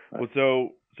 Well,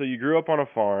 so you grew up on a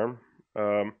farm.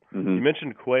 You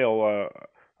mentioned quail.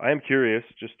 I am curious.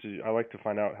 I like to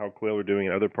find out how quail are doing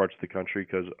in other parts of the country,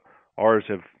 because ours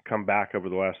have come back over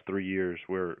the last 3 years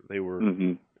where they were,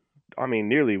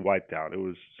 nearly wiped out. It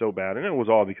was so bad, and it was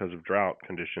all because of drought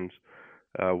conditions.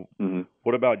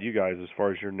 What about you guys as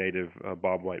far as your native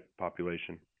bobwhite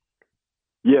population?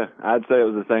 Yeah, I'd say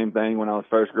it was the same thing when I was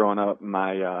first growing up.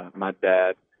 My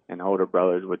dad and older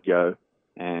brothers would go,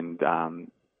 and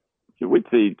we'd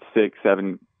see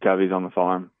 6-7 coveys on the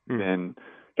farm. And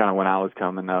kind of when I was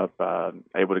coming up,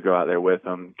 able to go out there with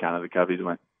them, kind of the coveys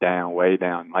went down, way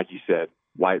down, like you said,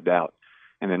 wiped out.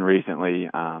 And then recently,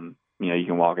 you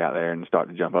can walk out there and start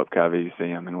to jump up coveys, see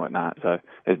them and whatnot. So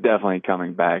it's definitely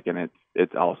coming back, and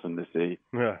it's awesome to see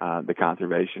the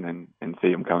conservation and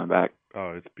see them coming back.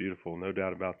 Oh, it's beautiful. No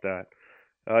doubt about that.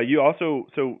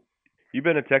 You've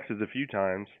been to Texas a few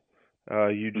times.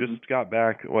 You just got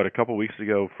back, a couple weeks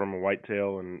ago from a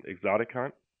whitetail and exotic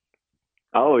hunt?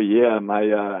 Oh, yeah.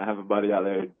 I have a buddy out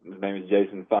there. His name is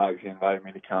Jason Fox. He invited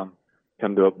me to come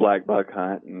do a black buck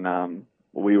hunt, and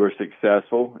we were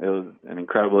successful. It was an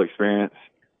incredible experience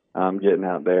getting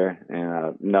out there,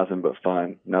 and nothing but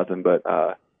fun.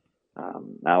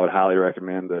 I would highly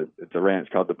recommend it's a ranch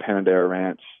called the Panadera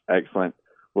Ranch. Excellent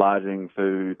lodging,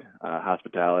 food,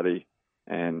 hospitality,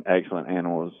 and excellent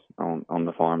animals on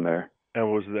the farm there. And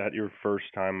was that your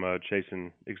first time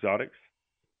chasing exotics?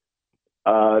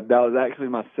 That was actually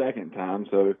my second time.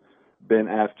 So been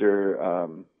after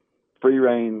free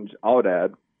range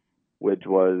aoudad, which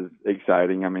was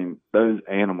exciting. I mean, those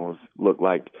animals look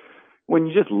like, when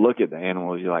you just look at the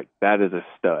animals, you're like, that is a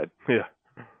stud. Yeah.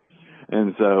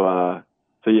 And so I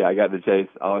got to chase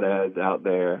audads out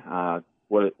there.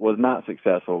 Was not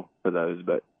successful for those,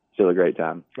 but still a great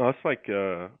time. Oh, it's like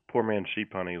poor man's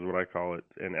sheep hunting is what I call it,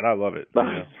 and I love it.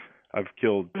 I've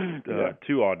killed 2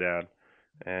 aoudad,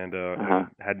 and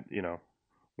had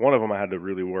one of them I had to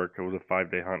really work. It was a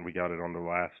 5-day hunt. We got it on the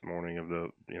last morning of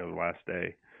the last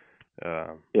day.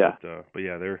 But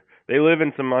yeah, they live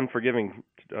in some unforgiving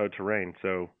terrain,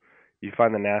 so. You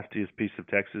find the nastiest piece of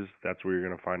Texas, that's where you're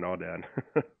going to find aoudad.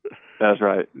 That's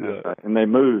right. That's right. And they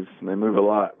move a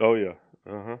lot. Oh yeah.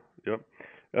 Yep.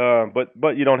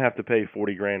 But you don't have to pay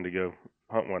 $40,000 to go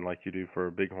hunt one like you do for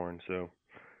a bighorn. So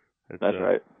that's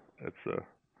right. That's a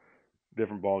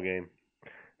different ball game.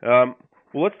 Well,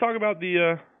 let's talk about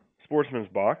the Sportsman's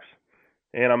Box.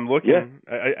 And I'm looking. Yeah.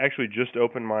 I actually just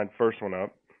opened my first one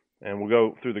up, and we'll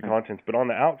go through the contents. But on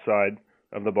the outside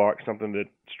of the box, something that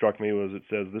struck me was it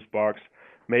says this box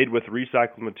made with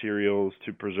recycled materials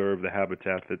to preserve the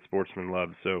habitat that sportsmen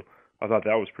love. So I thought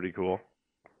that was pretty cool.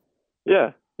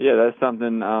 Yeah, that's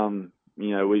something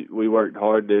we worked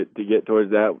hard to get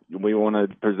towards that. We want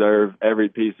to preserve every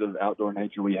piece of outdoor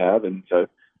nature we have, and so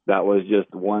that was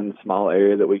just one small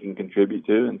area that we can contribute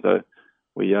to. And so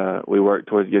we worked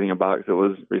towards getting a box that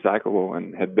was recyclable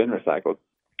and had been recycled.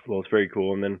 Well, it's very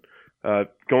cool. And then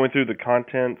going through the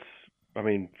contents,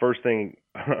 first thing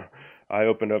I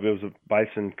opened up, it was a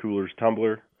Bison Coolers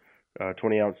tumbler,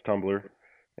 20-ounce tumbler,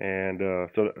 and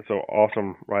so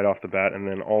awesome right off the bat. And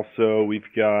then also we've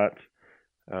got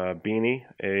beanie,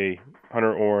 a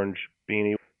Hunter Orange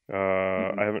beanie.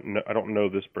 I don't know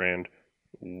this brand,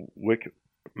 Wick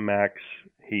Max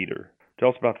Heater. Tell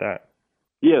us about that.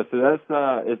 Yeah, so that's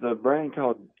it's a brand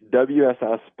called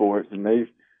WSI Sports, and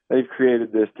they've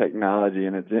created this technology,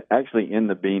 and it's actually in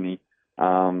the beanie.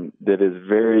 That is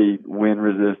very wind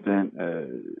resistant,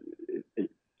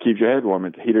 keeps your head warm.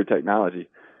 It's heater technology.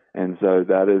 And so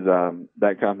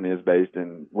that company is based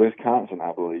in Wisconsin,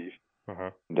 I believe.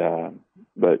 Uh-huh.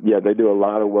 But yeah, they do a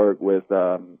lot of work with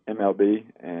MLB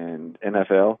and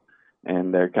NFL,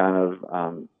 and they're kind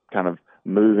of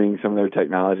moving some of their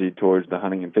technology towards the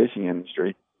hunting and fishing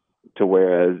industry, to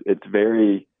whereas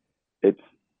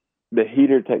the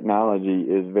heater technology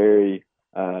is very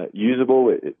usable.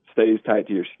 It stays tight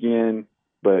to your skin,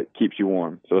 but keeps you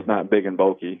warm. So it's not big and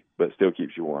bulky, but still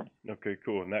keeps you warm. Okay,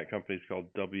 cool. And that company's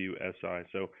called WSI.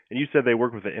 So, and you said they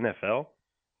work with the NFL?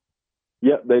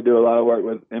 Yep, they do a lot of work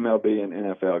with MLB and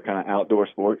NFL, kind of outdoor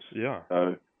sports. Yeah.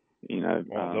 So,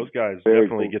 those guys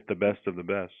definitely get the best of the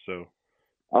best. So.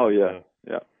 Oh yeah,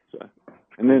 yeah. So,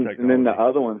 and then the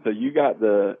other one. So you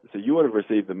would have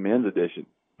received the men's edition.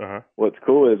 Uh-huh. What's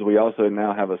cool is we also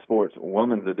now have a sports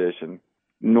woman's edition.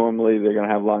 Normally they're going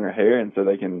to have longer hair, and so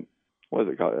they can, what is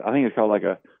it called? I think it's called like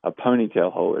a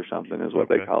ponytail hole or something is what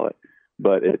they call it.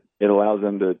 But it allows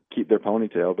them to keep their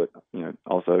ponytail, but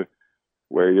also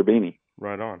wear your beanie.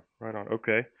 Right on.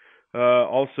 Okay.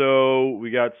 Also,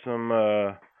 we got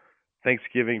some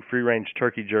Thanksgiving free-range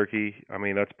turkey jerky. I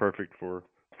mean, that's perfect for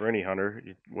any hunter,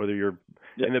 whether you're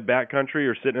in the backcountry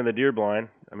or sitting in the deer blind.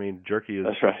 I mean, jerky is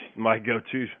my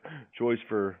go-to choice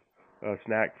for a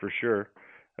snack for sure.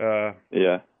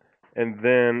 Yeah. And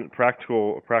then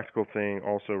practical thing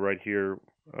also right here,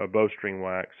 bowstring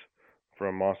wax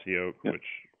from Mossy Oak, which,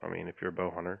 I mean, if you're a bow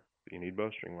hunter, you need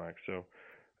bowstring wax. So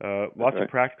lots of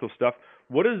practical stuff.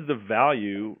 What is the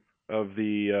value of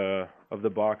the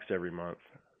box every month?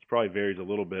 It probably varies a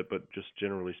little bit, but just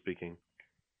generally speaking.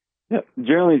 Yeah,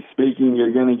 generally speaking,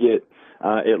 you're going to get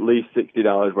at least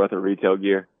 $60 worth of retail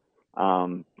gear.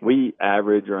 We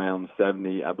average around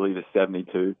 70, I believe it's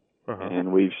 72,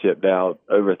 and we've shipped out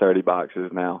over 30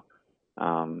 boxes now.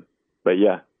 But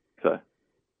yeah, so.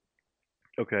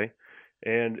 Okay,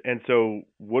 and so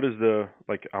what is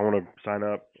I want to sign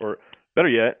up, or better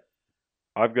yet,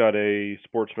 I've got a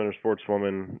sportsman or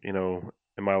sportswoman,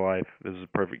 in my life. This is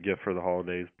a perfect gift for the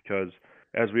holidays because,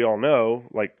 as we all know,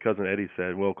 like Cousin Eddie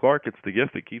said, Will Clark, it's the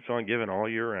gift that keeps on giving all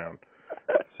year round.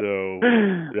 So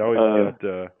we always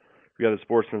we got a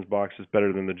sportsman's box is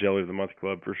better than the Jelly of the Month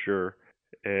Club for sure.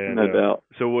 And no doubt.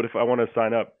 So what if I want to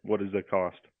sign up? What is the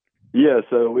cost? Yeah,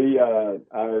 so we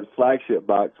our flagship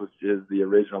box, which is the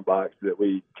original box that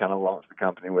we kind of launched the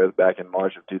company with back in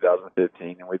March of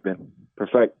 2015, and we've been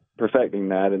perfecting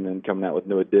that and then coming out with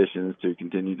new additions to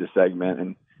continue to segment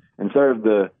and serve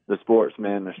the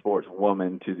sportsman or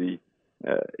sportswoman to the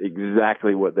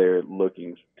exactly what they're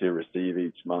looking to receive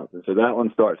each month. And so that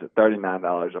one starts at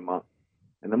 $39 a month.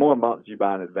 And the more months you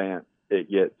buy in advance,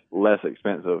 it gets less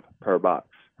expensive per box.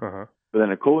 Uh-huh. But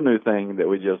then a cool new thing that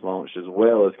we just launched as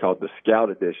well is called the Scout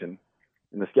Edition.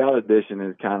 And the Scout Edition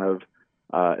is kind of,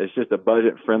 it's just a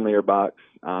budget-friendlier box.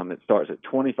 It starts at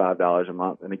 $25 a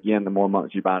month. And again, the more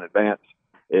months you buy in advance,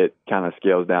 it kind of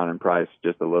scales down in price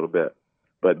just a little bit.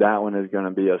 But that one is going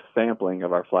to be a sampling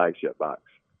of our flagship box.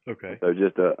 Okay. So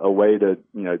just a way to,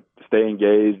 stay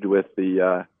engaged with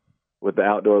the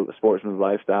outdoor sportsman's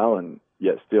lifestyle and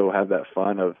yet still have that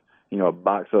fun of, a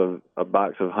box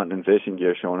of hunting and fishing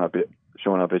gear showing up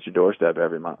at your doorstep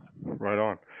every month. Right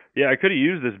on. Yeah, I could have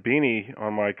used this beanie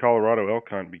on my Colorado elk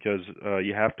hunt because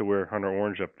you have to wear hunter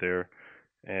orange up there,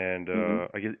 and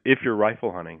I guess if you're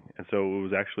rifle hunting, and so it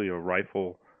was actually a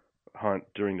rifle hunt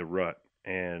during the rut.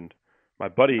 And my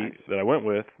buddy that I went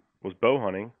with was bow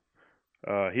hunting.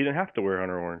 He didn't have to wear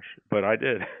hunter orange, but I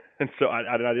did, and so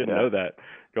I didn't know that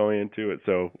going into it.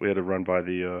 So we had to run by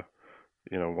the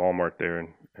Walmart there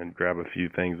and grab a few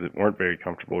things that weren't very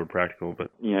comfortable or practical.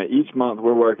 But each month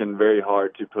we're working very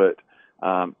hard to put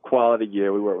quality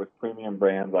gear. We work with premium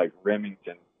brands like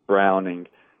Remington, Browning,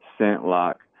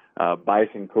 ScentLock,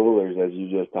 Bison coolers, as you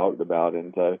just talked about.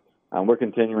 And so we're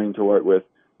continuing to work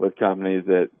with companies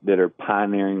that are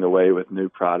pioneering the way with new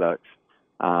products.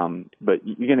 But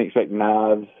you can expect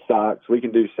knives, socks. We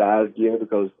can do size gear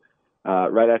because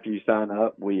right after you sign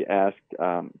up, we ask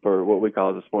for what we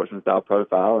call the sportsman style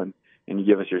profile, and you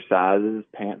give us your sizes: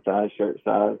 pant size, shirt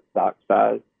size, sock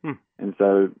size. And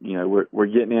so we're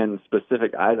getting in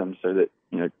specific items so that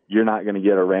you're not going to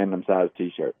get a random size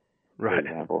T-shirt, for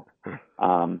example.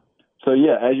 So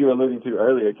yeah, as you were alluding to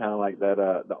earlier, kind of like that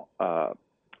the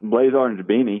Blaze Orange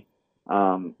beanie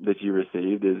that you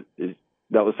received is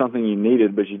that was something you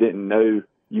needed, but you didn't know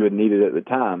you would need it at the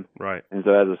time. Right. And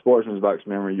so as a Sportsman's Box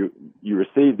member, you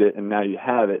received it, and now you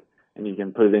have it, and you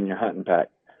can put it in your hunting pack.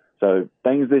 So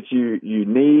things that you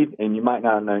need and you might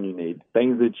not have known you need.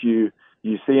 Things that you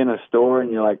see in a store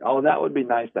and you're like, oh, that would be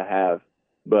nice to have,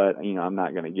 but, I'm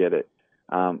not going to get it.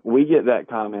 We get that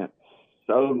comment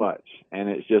so much. And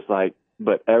it's just like,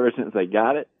 but ever since they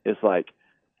got it, it's like,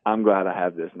 I'm glad I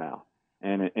have this now.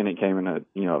 And it came in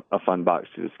a fun box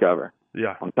to discover.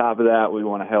 Yeah. On top of that, we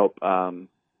want to help,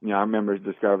 our members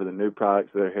discover the new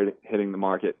products that are hitting the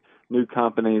market, new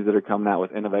companies that are coming out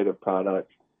with innovative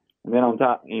products. And then on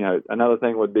top, another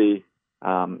thing would be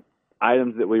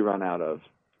items that we run out of,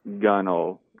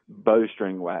 gunnel,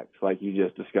 bowstring wax, like you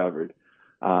just discovered,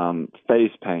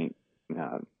 face paint,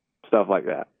 stuff like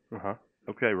that. Uh-huh.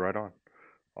 Okay, right on.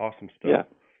 Awesome stuff. Yeah.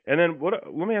 And then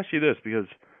let me ask you this, because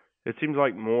it seems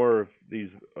like more of these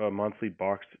monthly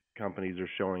box companies are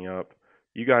showing up.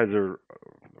 You guys are,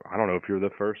 I don't know if you're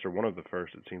the first or one of the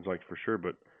first, it seems like for sure,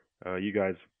 but you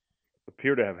guys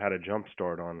appear to have had a jump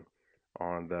start on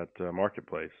that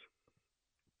marketplace.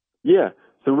 Yeah,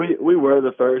 so we were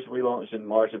the first. We launched in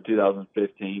March of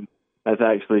 2015. That's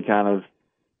actually kind of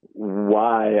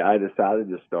why I decided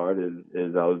to start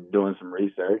is I was doing some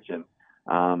research, and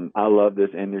I love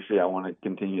this industry. I want to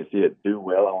continue to see it do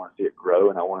well. I want to see it grow,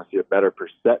 and I want to see a better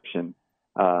perception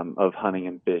of hunting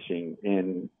and fishing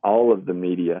in all of the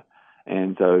media.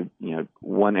 And so,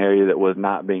 one area that was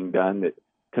not being done that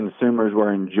consumers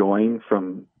were enjoying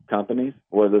from companies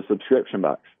was a subscription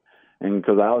box. And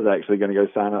because I was actually going to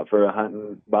go sign up for a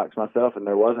hunting box myself, and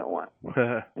there wasn't one.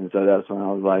 And so that's when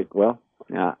I was like, well,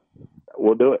 yeah,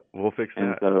 we'll do it. We'll fix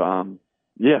that. And so,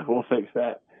 we'll fix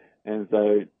that. And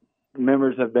so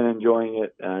members have been enjoying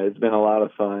it. It's been a lot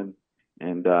of fun.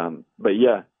 And, but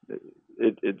yeah,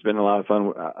 it's been a lot of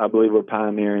fun. I believe we're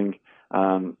pioneering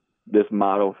this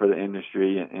model for the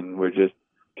industry, and we're just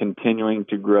continuing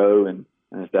to grow and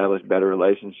establish better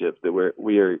relationships that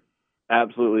we are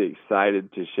absolutely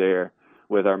excited to share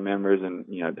with our members and,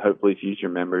 hopefully future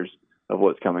members of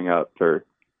what's coming up for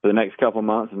the next couple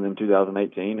months and then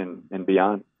 2018 and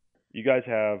beyond. You guys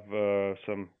have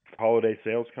some holiday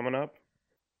sales coming up?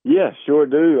 Yeah, sure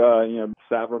do.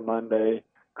 Cyber Monday,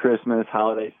 Christmas,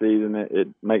 holiday season, it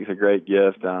makes a great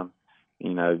gift. As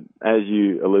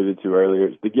you alluded to earlier,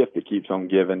 it's the gift that keeps on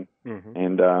giving. Mm-hmm.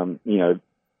 And,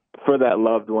 for that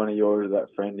loved one of yours,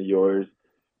 that friend of yours,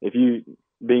 if you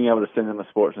being able to send them a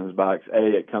Sportsman's box,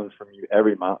 it comes from you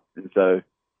every month. And so,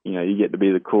 you get to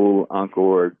be the cool uncle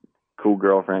or cool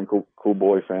girlfriend, cool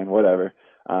boyfriend, whatever,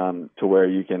 to where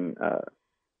you can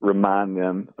remind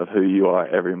them of who you are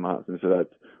every month. And so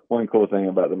that's one cool thing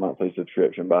about the monthly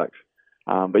subscription box.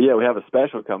 But yeah, we have a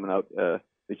special coming up. The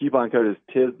coupon code is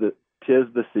Tis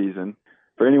the Season.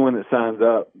 For anyone that signs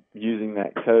up using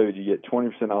that code, you get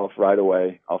 20% off right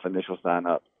away off initial sign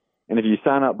up. And if you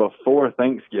sign up before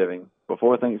Thanksgiving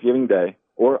Day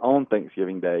or on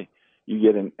Thanksgiving Day, you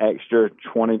get an extra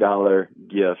 $20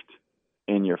 gift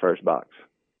in your first box.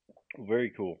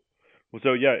 Very cool. Well,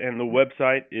 so yeah, and the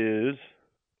website is?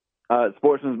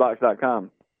 Sportsmansbox.com.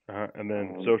 And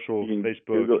then social, Facebook,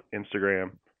 Google,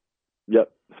 Instagram.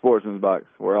 Yep, Sportsman's Box.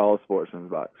 We're all Sportsman's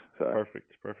Box. So.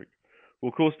 Perfect.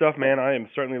 Well, cool stuff, man. I am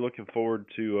certainly looking forward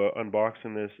to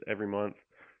unboxing this every month.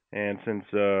 And since,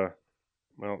 no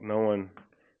one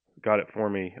got it for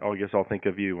me, I guess I'll think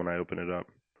of you when I open it up.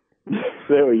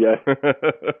 There we go.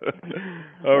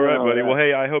 All right, buddy. Well,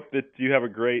 hey, I hope that you have a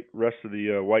great rest of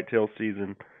the whitetail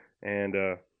season. And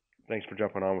thanks for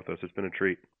jumping on with us. It's been a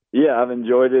treat. Yeah, I've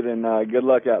enjoyed it. And good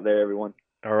luck out there, everyone.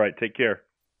 All right. Take care.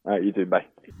 All right, you too. Bye.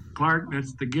 Clark,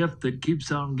 that's the gift that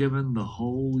keeps on giving the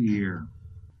whole year.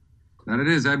 That it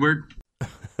is, Edward.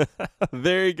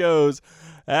 There he goes.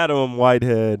 Adam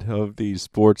Whitehead of the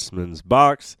Sportsman's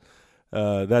Box.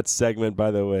 That segment,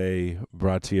 by the way,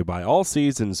 brought to you by All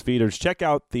Seasons Feeders. Check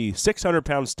out the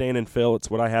 600-pound stand and fill. It's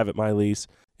what I have at my lease.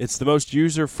 It's the most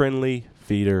user-friendly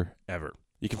feeder ever.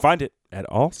 You can find it at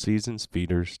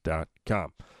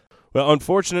allseasonsfeeders.com. Well,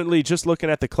 unfortunately, just looking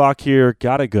at the clock here,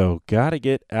 gotta go. Gotta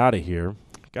get out of here.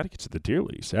 Gotta get to the deer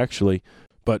lease, actually.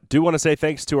 But do want to say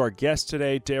thanks to our guests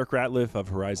today, Derek Ratliff of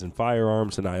Horizon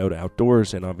Firearms and Iota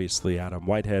Outdoors, and obviously Adam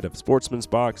Whitehead of Sportsman's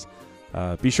Box.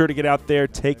 Be sure to get out there,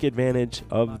 take advantage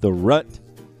of the rut,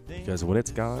 because when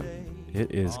it's gone,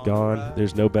 it is gone.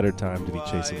 There's no better time to be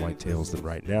chasing whitetails than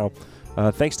right now.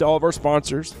 Thanks to all of our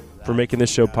sponsors for making this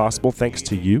show possible. Thanks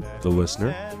to you, the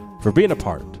listener, for being a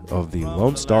part of the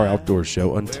Lone Star Outdoors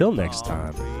Show. Until next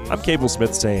time, I'm Cable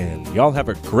Smith saying, y'all have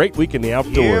a great week in the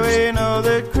outdoors. Yeah, we know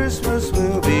that Christmas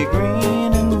will be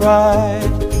green and bright.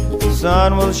 The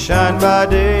sun will shine by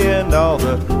day and all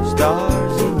the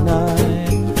stars at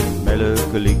night. Mele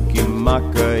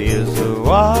Kalikimaka is the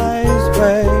wise